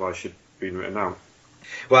 which is why she'd been written out.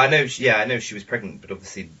 Well, I know she was pregnant, but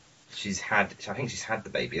obviously I think she's had the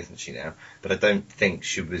baby, isn't she now? But I don't think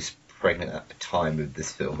she was pregnant at the time of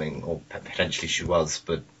this filming, or potentially she was,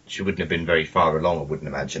 but she wouldn't have been very far along, I wouldn't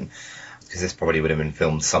imagine, because this probably would have been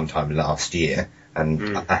filmed sometime last year,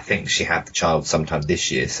 and I think she had the child sometime this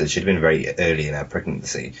year, so she'd have been very early in her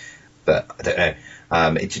pregnancy. But I don't know,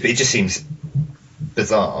 it just seems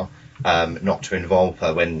bizarre not to involve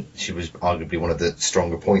her when she was arguably one of the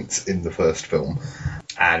stronger points in the first film,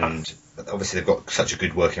 and obviously they've got such a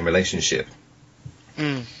good working relationship.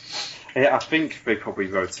 Yeah, I think they probably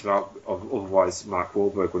wrote it out, otherwise Mark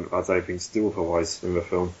Wahlberg wouldn't have had anything to do otherwise in the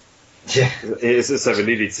film. Yeah. So they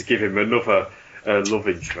needed to give him another love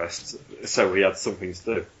interest, so he had something to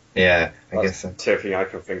do. Yeah, I guess so. That's everything I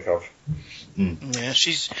can think of. Yeah,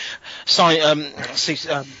 she's...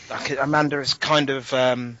 Amanda is kind of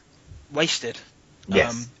wasted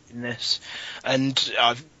yes. In this. And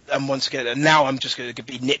once again, now I'm just going to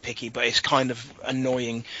be nitpicky, but it's kind of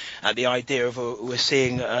annoying at the idea of we're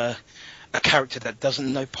seeing a character that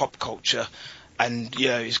doesn't know pop culture and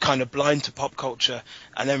is kind of blind to pop culture,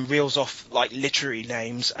 and then reels off like literary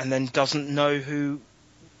names and then doesn't know who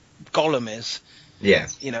Gollum is. Yeah.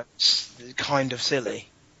 It's kind of silly.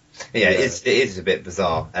 Yeah, it is a bit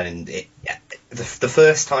bizarre, and the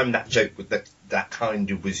first time that joke that kind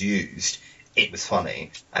of was used, it was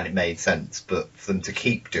funny and it made sense, but for them to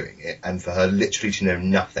keep doing it and for her literally to know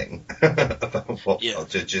nothing about pop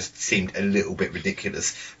culture just seemed a little bit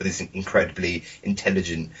ridiculous for this incredibly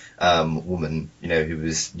intelligent woman, who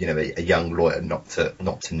was a young lawyer, not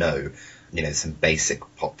to know some basic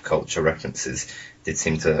pop culture references. Did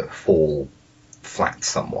seem to fall flat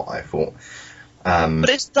somewhat, I thought. But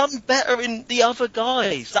it's done better in the other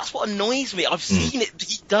guys. That's what annoys me. I've seen it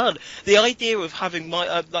be done. The idea of having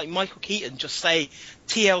Michael Keaton just say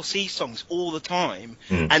TLC songs all the time,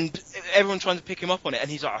 and everyone trying to pick him up on it, and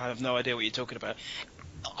he's like, I have no idea what you're talking about.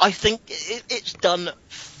 I think it's done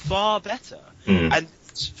far better, and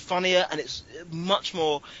it's funnier, and it's much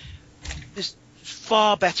more... It's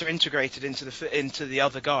far better integrated into the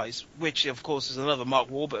other guys, which of course is another Mark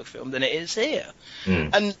Wahlberg film, than it is here.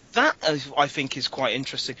 And that I think is quite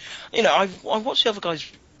interesting. I watched the other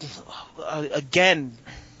guys again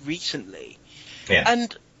recently,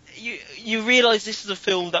 and you realise this is a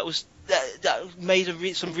film that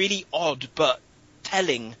made some really odd but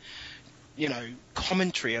telling,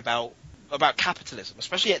 commentary about capitalism,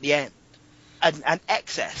 especially at the end, and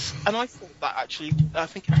excess. And I thought that actually, I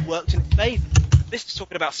think it worked in its favour. This is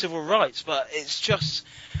talking about civil rights, but it's just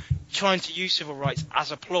trying to use civil rights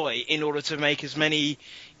as a ploy in order to make as many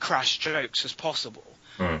crass jokes as possible.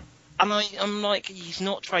 And I'm like, he's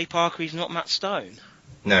not Trey Parker, he's not Matt Stone.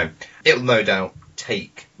 No. It'll no doubt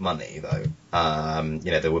take money, though.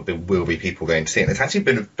 There will be people going to see it. It's actually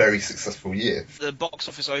been a very successful year. The box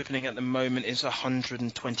office opening at the moment is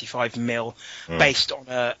 125 mil, based on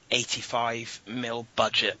a 85 mil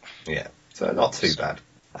budget. Yeah, so not too bad.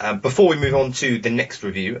 Before we move on to the next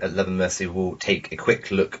review at Love and Mercy, we'll take a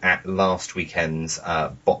quick look at last weekend's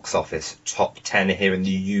box office top 10 here in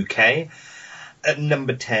the UK. At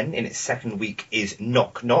number 10 in its second week is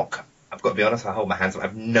Knock Knock. I've got to be honest, I hold my hands up. I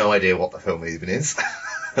have no idea what the film even is.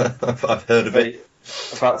 I've heard of it.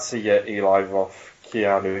 That's Eli Roth,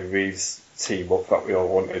 Keanu Reeves team up that we all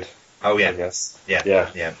wanted. Oh yeah, I guess.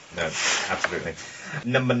 Yeah, no, absolutely.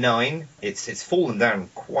 Number 9, it's fallen down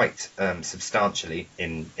quite substantially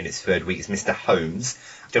in its third week. It's Mr. Holmes.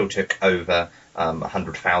 Still took over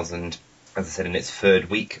 100,000, as I said, in its third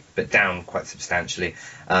week, but down quite substantially.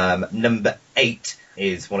 Number 8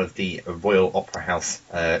 is one of the Royal Opera House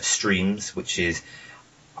streams, which is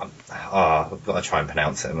I've got to try and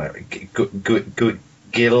pronounce it.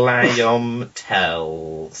 Guillaume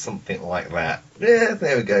Tell, something like that. Yeah,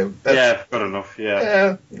 there we go. Good enough.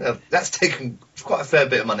 Yeah, that's taken quite a fair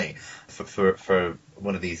bit of money for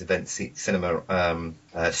one of these event cinema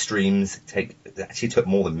streams. It actually took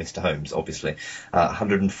more than Mr. Holmes, obviously.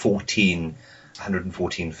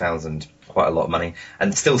 114,000, quite a lot of money.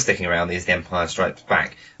 And still sticking around is The Empire Strikes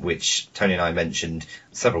Back, which Tony and I mentioned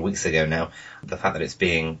several weeks ago now. The fact that it's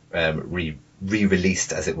being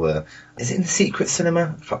re-released, as it were. Is it in the secret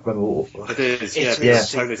cinema? I can't remember what. It is, yeah.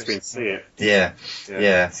 Tony's been to see it. Yeah.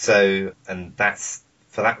 So, and that's,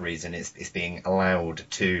 for that reason, it's being allowed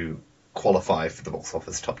to qualify for the box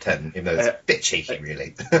office top 10, even though it's a bit cheeky,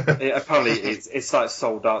 really. Apparently, it's like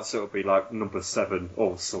sold out, so it'll be like number 7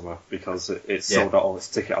 all summer because it's sold out all its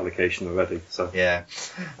ticket allocation already. So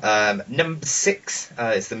number 6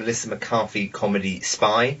 is the Melissa McCarthy comedy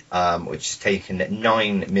Spy, which has taken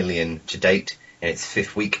 9 million to date in its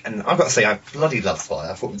 5th week, and I've got to say I bloody love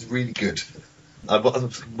Spy. I thought it was really good. I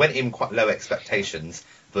went in quite low expectations,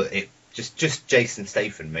 but it just Jason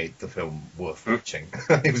Statham made the film worth watching.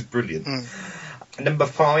 It was brilliant. Number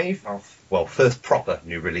 5, first proper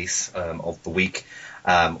new release of the week,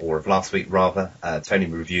 or of last week rather. Tony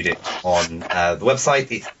reviewed it on the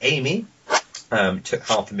website. It's Amy. Took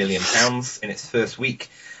 £500,000 in its first week.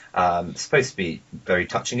 It's supposed to be very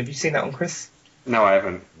touching. Have you seen that one, Chris? No, I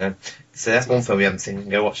haven't. No. So that's one film we haven't seen. You can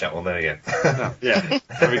go watch that one. There we go. Yeah,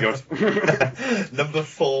 very good. Number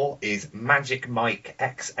 4 is Magic Mike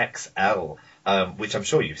XXL, which I'm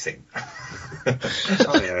sure you've seen. Oh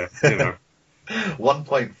yeah,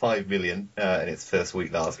 1.5 million in its first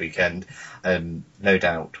week last weekend. No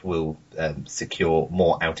doubt will secure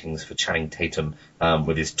more outings for Channing Tatum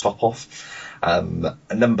with his top off.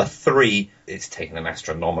 Number 3, it's taken an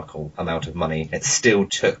astronomical amount of money. It still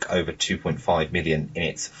took over 2.5 million in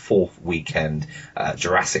its 4th weekend.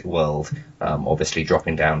 Jurassic World, obviously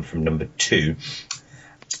dropping down from number 2.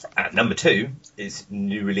 At number 2, its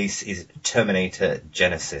new release is Terminator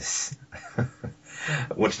Genesis.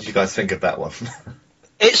 What did you guys think of that one?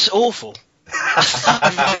 It's awful.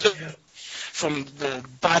 From the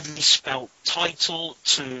badly spelt title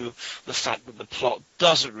to the fact that the plot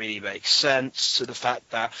doesn't really make sense to the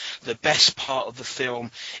fact that the best part of the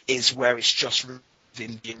film is where it's just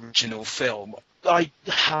within the original film. I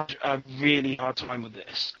had a really hard time with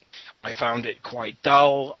this. I found it quite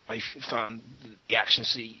dull. I found the action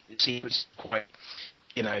sequence quite,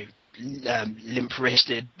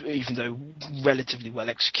 limp-wristed, even though relatively well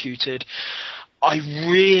executed. I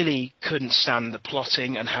really couldn't stand the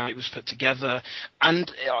plotting and how it was put together,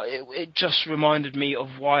 and it just reminded me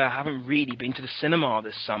of why I haven't really been to the cinema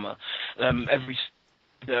this summer.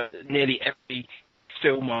 Nearly every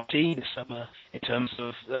film I've seen this summer, in terms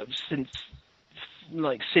of since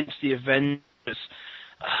the Avengers,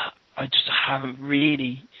 I just haven't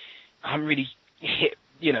really hit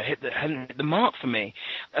the mark for me.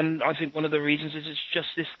 And I think one of the reasons is it's just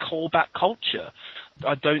this callback culture.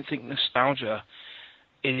 I don't think nostalgia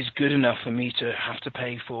is good enough for me to have to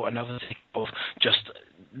pay for another thing of just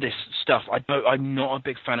this stuff. I'm not a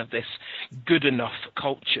big fan of this good enough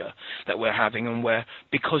culture that we're having, and where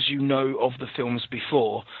because you know of the films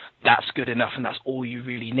before, that's good enough and that's all you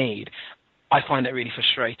really need. I find it really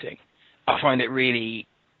frustrating. I find it really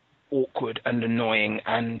awkward and annoying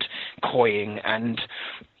and cloying, and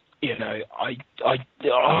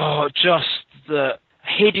just the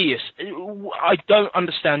hideous. I don't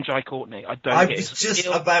understand Jai Courtney. I was just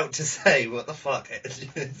about to say, what the fuck is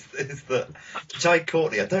that Jai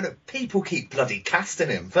Courtney? I don't know. People keep bloody casting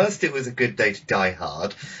him. First it was A Good Day to Die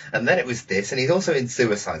Hard, and then it was this, and he's also in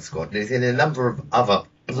Suicide Squad, and he's in a number of other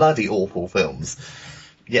bloody awful films.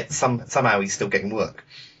 Yet somehow he's still getting work.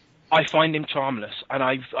 I find him charmless,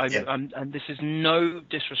 and and this is no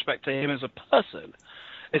disrespect to him as a person,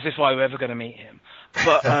 as if I were ever going to meet him,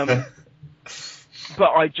 but but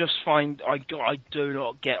I just find I do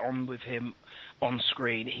not get on with him on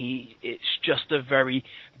screen. It's just a very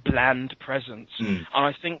bland presence, and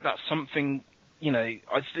I think that's something. I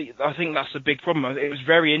think that's a big problem. It was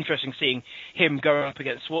very interesting seeing him going up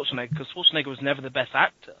against Schwarzenegger, because Schwarzenegger was never the best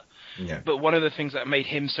actor. Yeah. But one of the things that made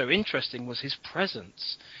him so interesting was his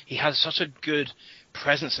presence. He has such a good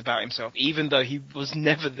presence about himself, even though he was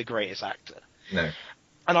never the greatest actor. No.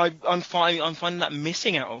 And I'm finding that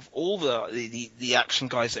missing out of all the action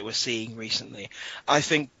guys that we're seeing recently. I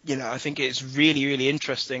think it's really, really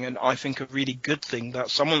interesting, and I think a really good thing that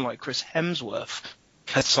someone like Chris Hemsworth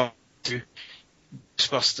has signed to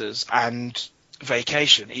Ghostbusters and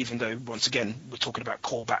Vacation, even though once again we're talking about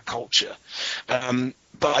callback culture.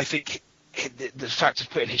 But I think the fact of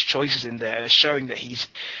putting his choices in there is showing that he's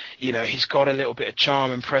got a little bit of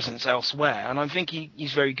charm and presence elsewhere, and I think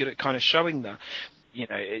he's very good at kind of showing that.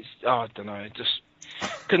 I don't know, just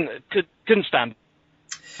couldn't stand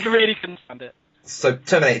it. Really couldn't stand it. So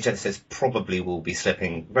Terminator Genesis probably will be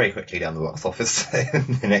slipping very quickly down the box office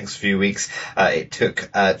in the next few weeks. It took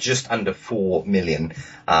just under 4 million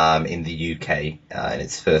in the UK in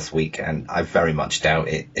its first week, and I very much doubt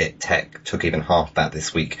it took even half that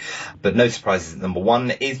this week. But no surprises. Number one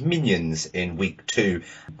is Minions in week 2,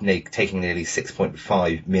 taking nearly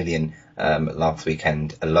 6.5 million last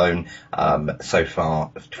weekend alone. So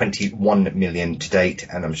far, 21 million to date,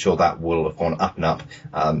 and I'm sure that will have gone up and up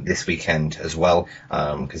this weekend as well,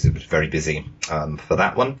 because it was very busy for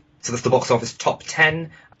that one. So that's the box office top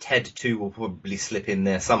 10. Ted 2 will probably slip in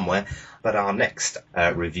there somewhere, but our next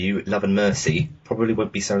review, Love and Mercy, probably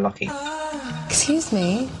won't be so lucky. Excuse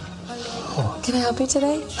me. Oh. Can I help you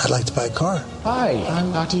today? I'd like to buy a car. Hi,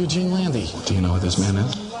 I'm Dr. Eugene Landy. Do you know who this man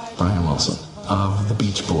is? Brian Wilson of the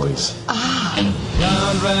Beach Boys.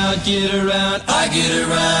 Round, round, get around, I get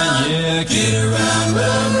around, yeah, get around,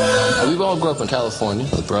 round, round. We've all grew up in California.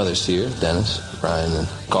 The brothers here, Dennis, Brian, and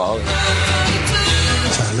Carl.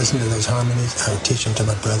 So I listen to those harmonies, I would teach them to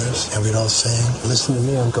my brothers, and we'd all sing. Listen to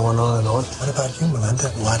me, I'm going on and on. What about you, Melinda?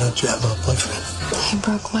 Why don't you have a boyfriend? He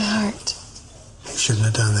broke my heart. You shouldn't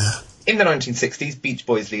have done that. In the 1960s, Beach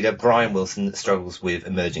Boys leader Brian Wilson struggles with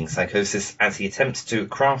emerging psychosis as he attempts to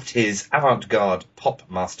craft his avant-garde pop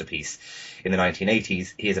masterpiece. In the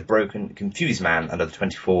 1980s, he is a broken, confused man under the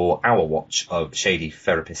 24-hour watch of shady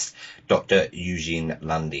therapist Dr. Eugene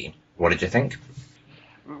Landy. What did you think?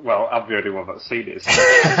 Well, I'm the only one that's seen it. So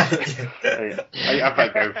I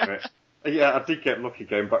better go for it. Yeah, I did get lucky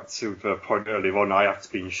going back to the point earlier on. I have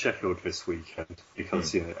to be in Sheffield this weekend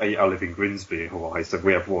because I live in Grimsby in Hawaii, so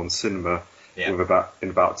we have one cinema with about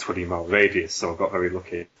 20-mile radius, so I got very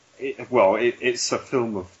lucky. It's a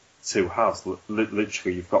film of two halves.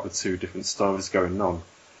 Literally, you've got the two different stories going on.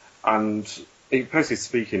 And personally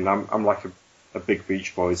speaking, I'm like a big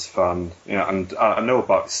Beach Boys fan, and I know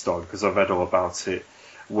about this story because I've read all about it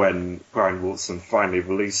when Brian Wilson finally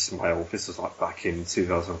released Smile. This was like back in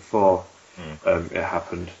 2004. It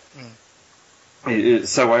happened.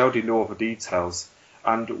 So I already know all the details.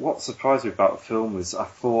 And what surprised me about the film is I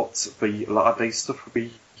thought the latter-day stuff would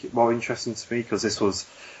be more interesting to me, because this was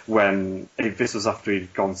after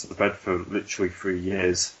he'd gone to the bed for literally 3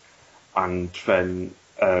 years, and then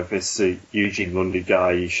this Eugene Lundy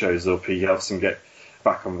guy, he shows up, he helps him get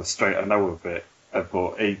back on the straight and narrow a bit.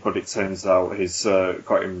 But it turns out he's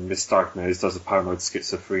got him misdiagnosed as a paranoid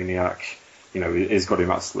schizophrenic. He's got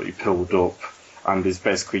him absolutely pilled up, and is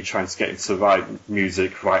basically trying to get him to write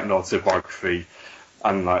music, write an autobiography,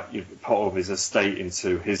 and put all of his estate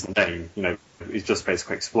into his name. He's just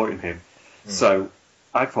basically exploiting him. So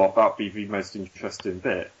I thought that'd be the most interesting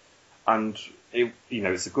bit, and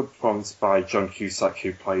it's a good performance by John Cusack,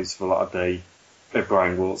 who plays the latter day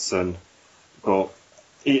Brian Wilson, but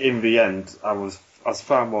in the end, I was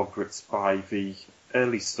far more gripped by the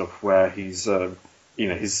early stuff where he's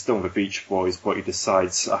still in the Beach Boys, but he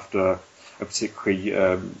decides after a particularly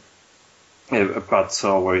a bad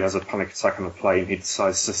tour where he has a panic attack on a plane, he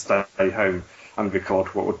decides to stay home and record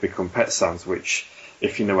what would become Pet Sounds, which,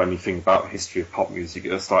 if you know anything about the history of pop music,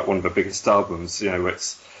 it's like one of the biggest albums.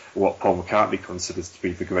 It's what Paul McCartney considers to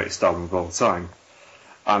be the greatest album of all time.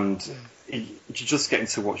 And you're just getting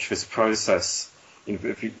to watch this process.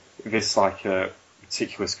 This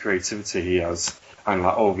meticulous creativity he has, and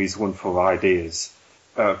all these wonderful ideas,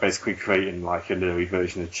 basically creating an early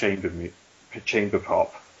version of chamber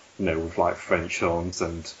pop, with French horns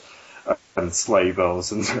and sleigh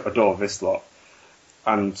bells and all this lot.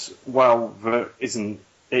 And while it isn't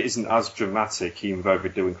as dramatic, even though they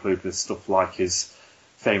do include this stuff like his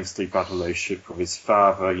famously bad relationship with his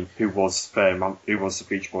father, who was the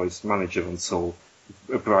Beach Boys manager until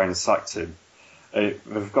Brian sacked him.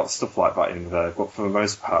 They've got stuff like that in there, but for the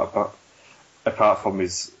most part, apart from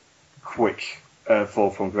his quick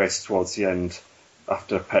fall from grace towards the end,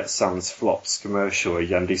 after Pet Sounds flops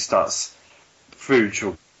commercially, and he starts, through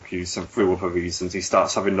drug use and through other reasons, he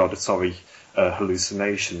starts having auditory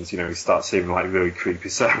hallucinations. He starts hearing like really creepy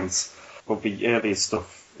sounds. But the earlier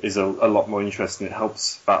stuff is a lot more interesting. It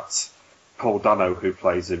helps that Paul Dano, who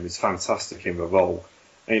plays him, is fantastic in the role.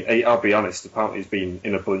 I'll be honest, apparently he's been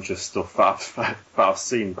in a bunch of stuff that I've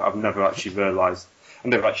seen, but I've never actually realised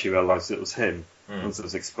it was him. Once it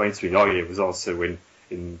was explained to me, he was also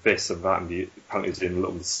in this and that, and apparently he's in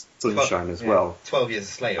Little Sunshine as well. 12 Years a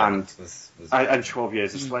Slave. And 12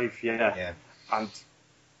 Years a Slave, yeah. And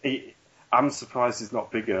I'm surprised he's not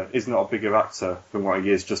a bigger actor than what he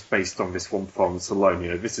is, just based on this one performance alone.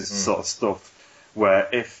 This is the sort of stuff where,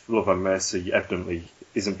 if Love and Mercy evidently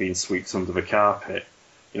isn't being swept under the carpet,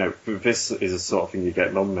 this is the sort of thing you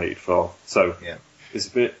get nominated for. So it's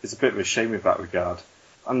a bit of a shame in that regard.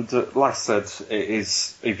 And like I said,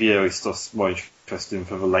 the early stuff's more interesting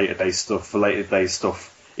for the later day stuff. The later day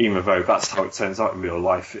stuff, even though that's how it turns out in real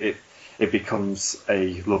life, it becomes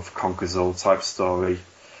a love conquers all type story.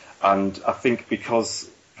 And I think because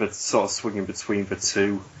the sort of swinging between the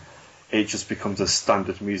two, it just becomes a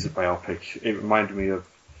standard music biopic. It reminded me of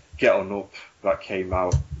Get On Up that came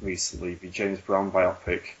out recently, the James Brown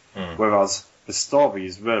biopic, whereas the story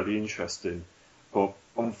is really interesting, but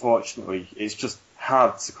unfortunately it's just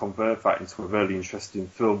hard to convert that into a really interesting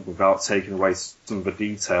film without taking away some of the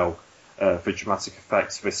detail for dramatic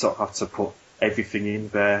effects. They sort of have to put everything in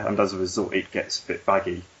there, and as a result it gets a bit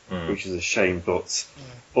baggy, which is a shame. But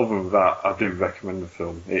other than that, I do recommend the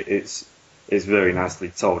film. It's very nicely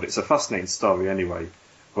told. It's a fascinating story anyway,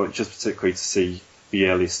 but just particularly to see the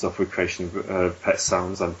early stuff with creation of Pet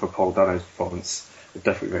Sounds and for Paul Dano's performance, I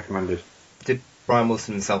definitely recommended. Did Brian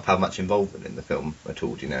Wilson himself have much involvement in the film at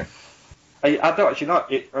all, do you know? I don't actually know.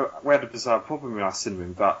 We had a bizarre problem in our cinema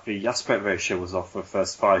in that the aspect ratio was off for the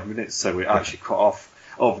first 5 minutes, so it actually cut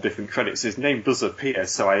off all the different credits. His name does appear,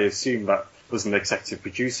 so I assume that was an executive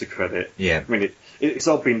producer credit. Yeah. I mean, it's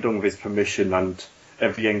all been done with his permission, and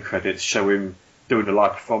at the end credits show him doing a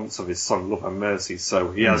live performance of his song Love and Mercy,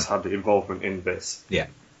 so he has had involvement in this. Yeah.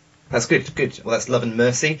 That's good. Well, that's Love and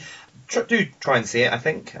Mercy. Do try and see it, I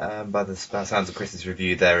think. By the sounds of Chris's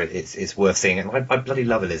review there, it's worth seeing. And I bloody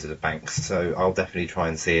love Elizabeth Banks, so I'll definitely try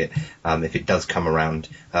and see it if it does come around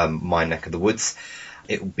my neck of the woods.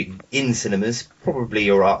 It will be in cinemas, probably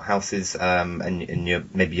your art houses, and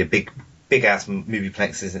maybe your big ass movie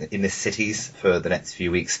plexes in the cities for the next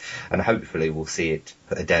few weeks, and hopefully we'll see it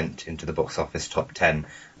put a dent into the box office top 10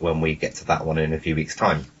 when we get to that one in a few weeks'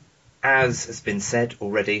 time. As has been said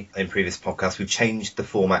already in previous podcasts, we've changed the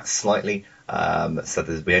format slightly, so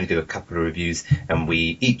that we only do a couple of reviews, and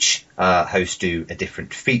we each host do a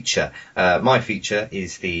different feature. My feature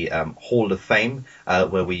is the Hall of Fame,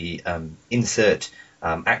 where we insert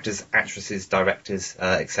actors, actresses, directors,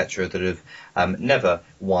 etc. that have never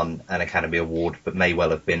won an Academy Award but may well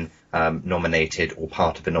have been nominated or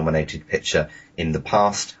part of a nominated picture in the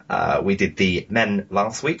past. We did the men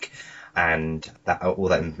last week, and all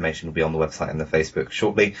that information will be on the website and the Facebook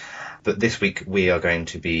shortly. But this week we are going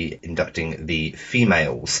to be inducting the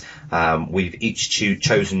females. We've each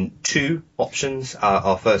chosen two options.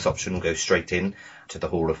 Our first option will go straight in to the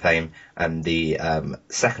Hall of Fame, and the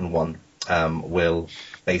second one will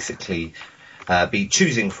basically be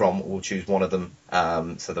choosing from. We'll choose one of them,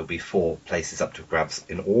 so there'll be 4 places up to grabs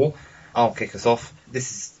in all. I'll kick us off.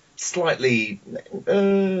 This is slightly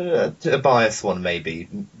a biased one, maybe.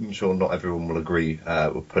 I'm sure not everyone will agree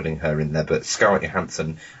with putting her in there, but Scarlett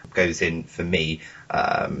Johansson goes in for me.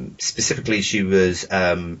 Specifically, she was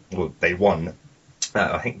they won.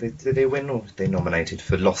 I think did they win or did they nominated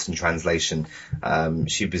for Lost in Translation?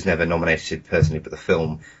 She was never nominated personally, but the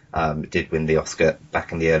film did win the Oscar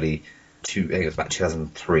back in the early I think it was about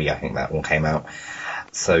 2003. I think that one came out.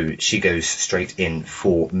 So she goes straight in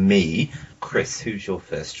for me. Chris, who's your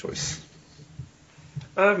first choice?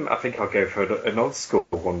 I think I'll go for an old school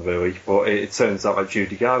one, really, but it turns out that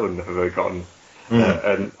Judy Garland never gotten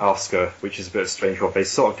an Oscar, which is a bit of a strange one. They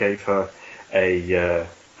sort of gave her a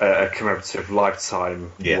commemorative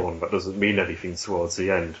lifetime one that doesn't mean anything towards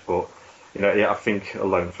the end, but I think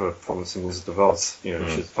alone for performance in Wizard of Oz,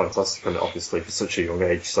 she's fantastic, and obviously for such a young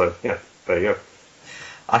age. So there you go.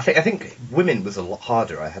 I think women was a lot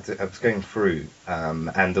harder. I was going through,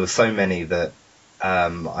 and there were so many that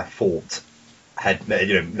I thought had,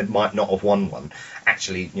 might not have won one,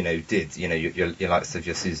 actually, did. Your likes of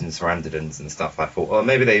your Susan Sarandons and stuff. I thought, well,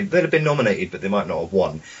 maybe they'd have been nominated, but they might not have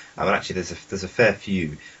won. And actually, there's a fair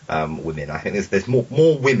few women. I think there's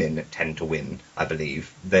more women tend to win, I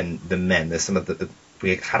believe, than men. There's some of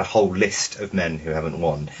we had a whole list of men who haven't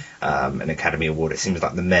won an Academy Award. It seems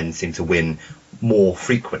like the men seem to win more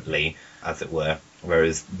frequently, as it were,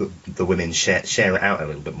 whereas the women share it out a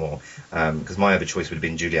little bit more. Because my other choice would have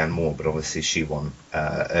been Julianne Moore, but obviously she won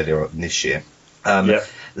earlier this year.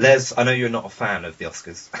 Les, I know you're not a fan of the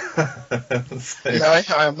Oscars. No,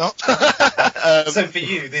 I am not. So for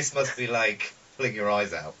you, this must be like pulling your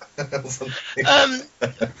eyes out or something.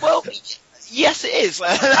 Well, yes, it is.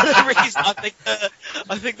 I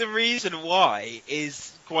think the reason why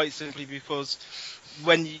is quite simply because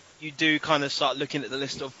when you do kind of start looking at the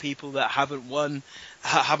list of people that haven't won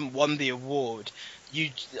the award,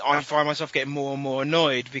 I find myself getting more and more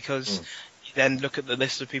annoyed because you then look at the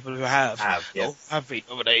list of people who have been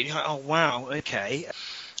nominated. Oh wow, okay.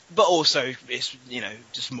 But also it's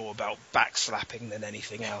just more about backslapping than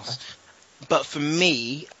anything else. But for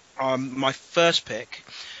me, my first pick,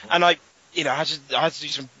 and I had to do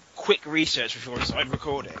some quick research before I started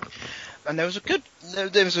recording, and there was a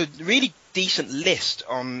really decent list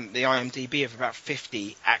on the IMDb of about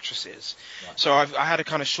 50 actresses. Right. So I had a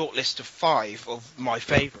kind of short list of 5 of my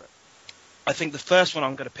favourite. I think the first one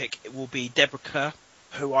I'm going to pick will be Deborah Kerr,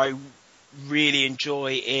 who I really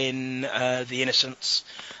enjoy in The Innocents,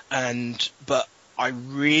 but I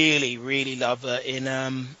really, really love her in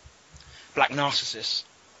Black Narcissus,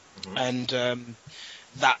 and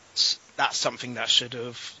that's something that should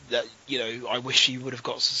have, I wish she would have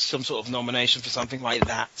got some sort of nomination for something like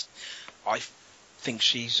that. I think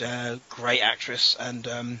she's a great actress, and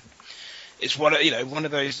it's one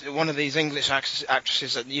of these English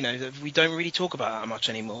actresses that that we don't really talk about that much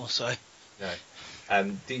anymore. So no.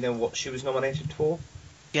 Do you know what she was nominated for?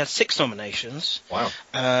 She had 6 nominations. Wow.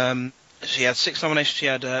 She had 6 nominations. She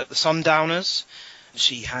had The Sundowners.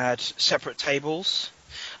 She had Separate Tables.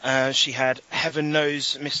 She had Heaven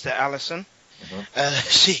Knows Mr. Allison.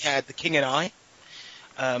 She had The King and I,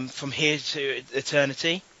 From Here to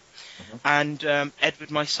Eternity, and Edward,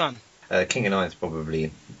 My Son. King and I is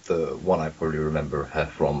probably the one I probably remember her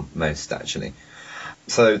from most, actually.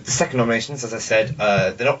 So the second nominations, as I said,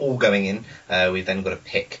 they're not all going in. We've then got to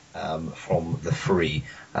pick from the 3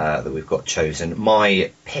 that we've got chosen.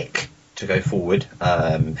 My pick to go forward,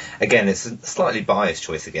 again, it's a slightly biased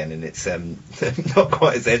choice again, and it's not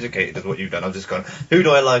quite as educated as what you've done. I'm just going, who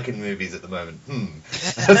do I like in movies at the moment?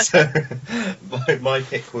 So my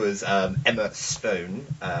pick was Emma Stone.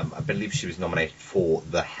 I believe she was nominated for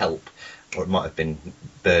The Help, or it might have been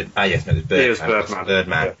Birdman. It was Birdman.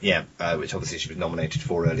 Birdman, yeah, which obviously she was nominated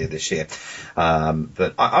for earlier this year.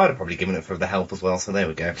 But I would have probably given it for The Help as well, so there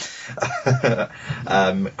we go.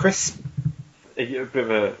 Chris? A bit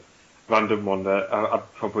of a random one there.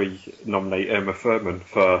 I'd probably nominate Irma Thurman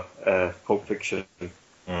for Pulp Fiction.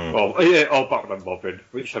 Or Batman and Robin,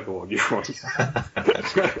 whichever one you want.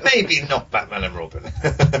 Maybe not Batman and Robin.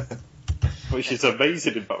 Well, she's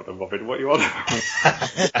amazing in Batman and Robin. What do you want?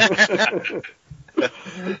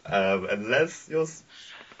 And Les, yours?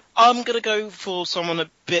 I'm going to go for someone a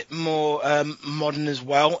bit more modern as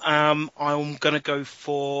well. I'm going to go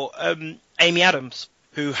for Amy Adams,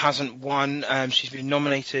 who hasn't won. She's been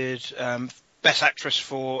nominated Best Actress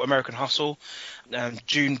for American Hustle.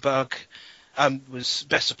 Junebug was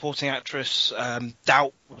Best Supporting Actress.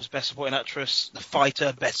 Doubt was Best Supporting Actress. The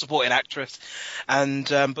Fighter, Best Supporting Actress. And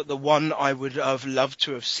but the one I would have loved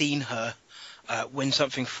to have seen her win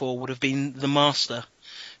something for would have been The Master,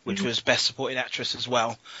 which was Best Supporting Actress as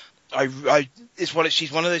well.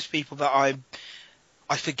 She's one of those people that I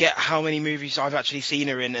forget how many movies I've actually seen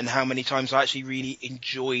her in and how many times I actually really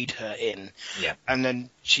enjoyed her in. Yeah. And then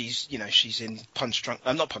she's in Punch Drunk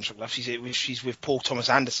Love. She's with Paul Thomas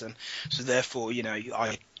Anderson. So therefore,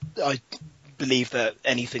 I believe that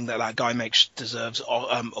anything that guy makes deserves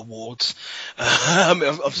awards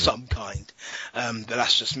of some kind. But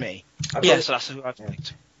that's just me. So that's who I've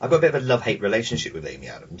picked. I've got a bit of a love-hate relationship with Amy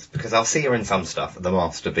Adams because I'll see her in some stuff, The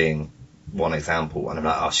Master being one example, and I'm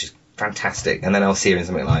like, oh, she's fantastic, and then I'll see her in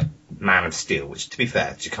something like Man of Steel, which, to be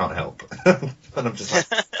fair, she can't help. And I'm just like,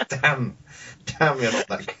 damn, you're not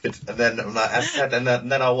that good. And then I'm like,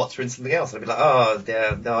 and then I'll watch her in something else, and I'll be like, oh,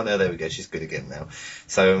 yeah, no, there we go, she's good again now.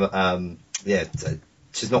 So,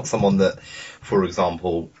 she's not someone that, for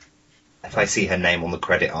example, if I see her name on the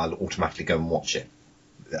credit, I'll automatically go and watch it,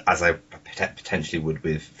 as I potentially would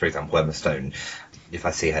with, for example, Emma Stone. If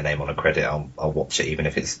I see her name on a credit, I'll watch it, even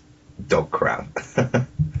if it's dog crap.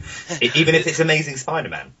 Even if it's Amazing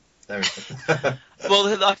Spider-Man There we go.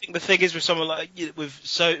 Well, I think the thing is with someone like with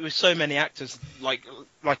so many actors, like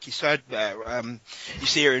you said there, you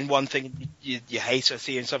see her in one thing, you hate her,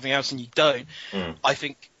 see her in something else, and you don't. I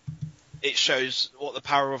think it shows what the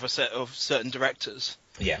power of certain directors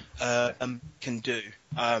can do.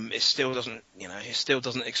 It still doesn't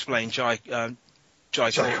explain Jai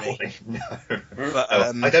Courtney. No. But,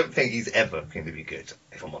 I don't think he's ever going to be good,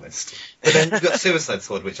 if I'm honest. But then you've got Suicide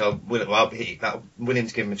Squad, which I'm willing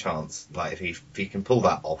to give him a chance. Like, if he can pull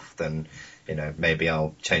that off, then, maybe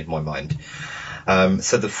I'll change my mind.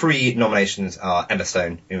 So the 3 nominations are Emma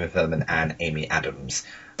Stone, Uma Thurman, and Amy Adams.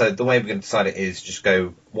 So the way we're going to decide it is just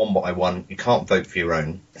go one by one. You can't vote for your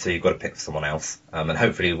own, so you've got to pick for someone else. And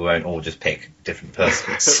hopefully we won't all just pick different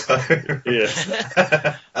persons. So,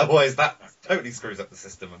 otherwise that totally screws up the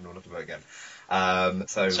system and we'll have to vote again.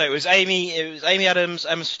 So it was Amy Adams,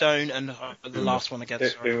 Emma Stone, and the last one again.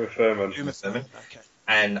 Uma Thurman. Uma Thurman. Okay.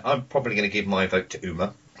 And I'm probably going to give my vote to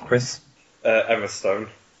Uma. Chris? Emma Stone.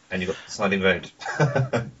 And you've got the sliding vote.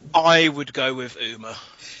 I would go with Uma.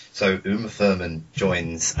 So Uma Thurman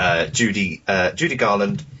joins Judy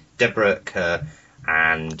Garland, Deborah Kerr,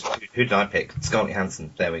 and who did I pick? Scarlett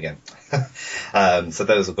Johansson. There we go. So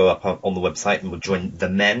those will go up on the website and will join the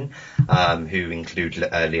men, who include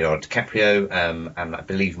Leonardo DiCaprio, and I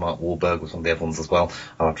believe Mark Wahlberg was one of the other ones as well.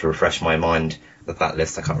 I'll have to refresh my mind of that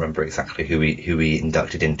list. I can't remember exactly who we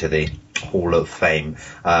inducted into the Hall of Fame.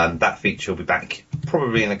 That feature will be back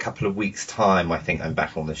probably in a couple of weeks' time. I think I'm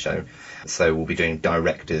back on the show. So we'll be doing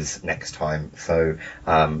directors next time. So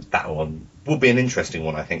that one will be an interesting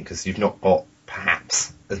one, I think, because you've not got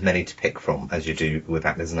perhaps as many to pick from as you do with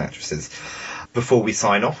actors and actresses. Before we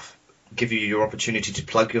sign off, give you your opportunity to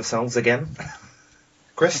plug yourselves again.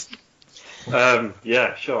 Chris?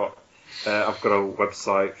 Yeah, sure. I've got a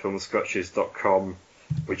website, filmscotches.com,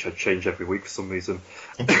 which I change every week for some reason,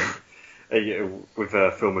 with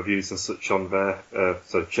film reviews and such on there,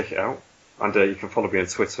 so check it out. And you can follow me on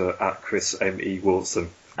Twitter at Chris M.E. Wilson.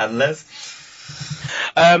 And Les?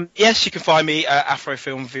 Yes, you can find me at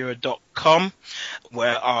afrofilmviewer.com,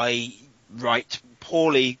 where I write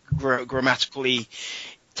poorly, grammatically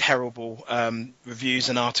terrible reviews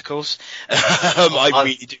and articles. I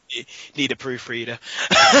really do need a proofreader.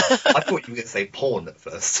 I thought you were going to say porn at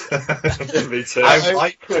first. Me too. I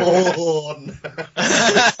like porn.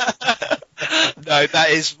 No, that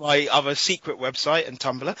is my other secret website and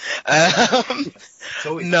Tumblr.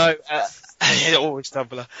 Always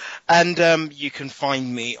Tumblr. And you can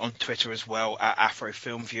find me on Twitter as well at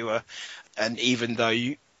AfroFilmViewer. And even though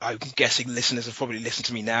I'm guessing listeners have probably listened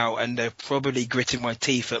to me now and they're probably gritting my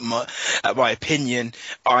teeth at my opinion,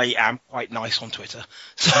 I am quite nice on Twitter.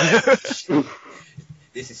 So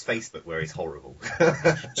this is Facebook, where he's horrible.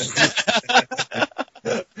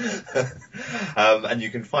 And you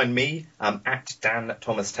can find me at Dan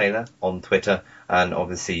Thomas Taylor on Twitter, and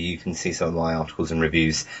obviously you can see some of my articles and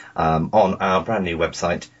reviews on our brand new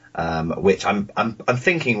website, which I'm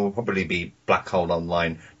thinking will probably be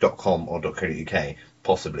blackholeonline.com or .co.uk,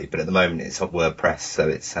 possibly, but at the moment it's on WordPress, so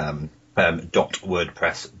it's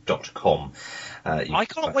 .wordpress.com. I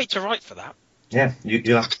can't wait to write for that. Yeah,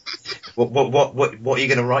 you have. What are you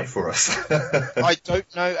going to write for us? I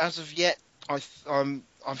don't know as of yet.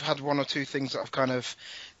 I've had one or two things that have kind of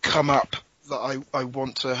come up that I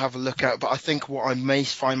want to have a look at, but I think what I may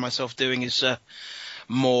find myself doing is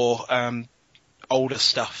more older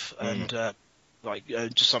stuff and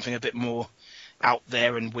just something a bit more out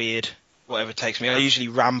there and weird, whatever takes me. I usually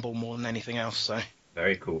ramble more than anything else. So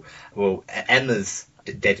very cool. Well, Emma's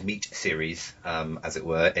Dead Meat series, as it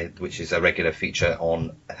were, which is a regular feature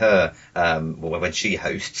on her when she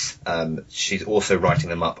hosts. She's also writing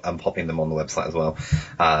them up and popping them on the website as well,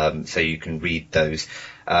 so you can read those.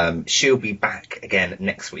 She'll be back again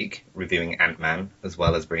next week reviewing Ant-Man, as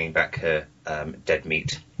well as bringing back her Dead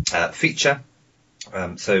Meat feature.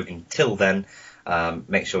 So until then,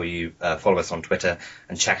 make sure you follow us on Twitter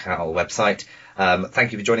and check out our website.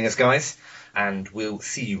 Thank you for joining us, guys, and we'll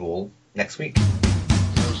see you all next week.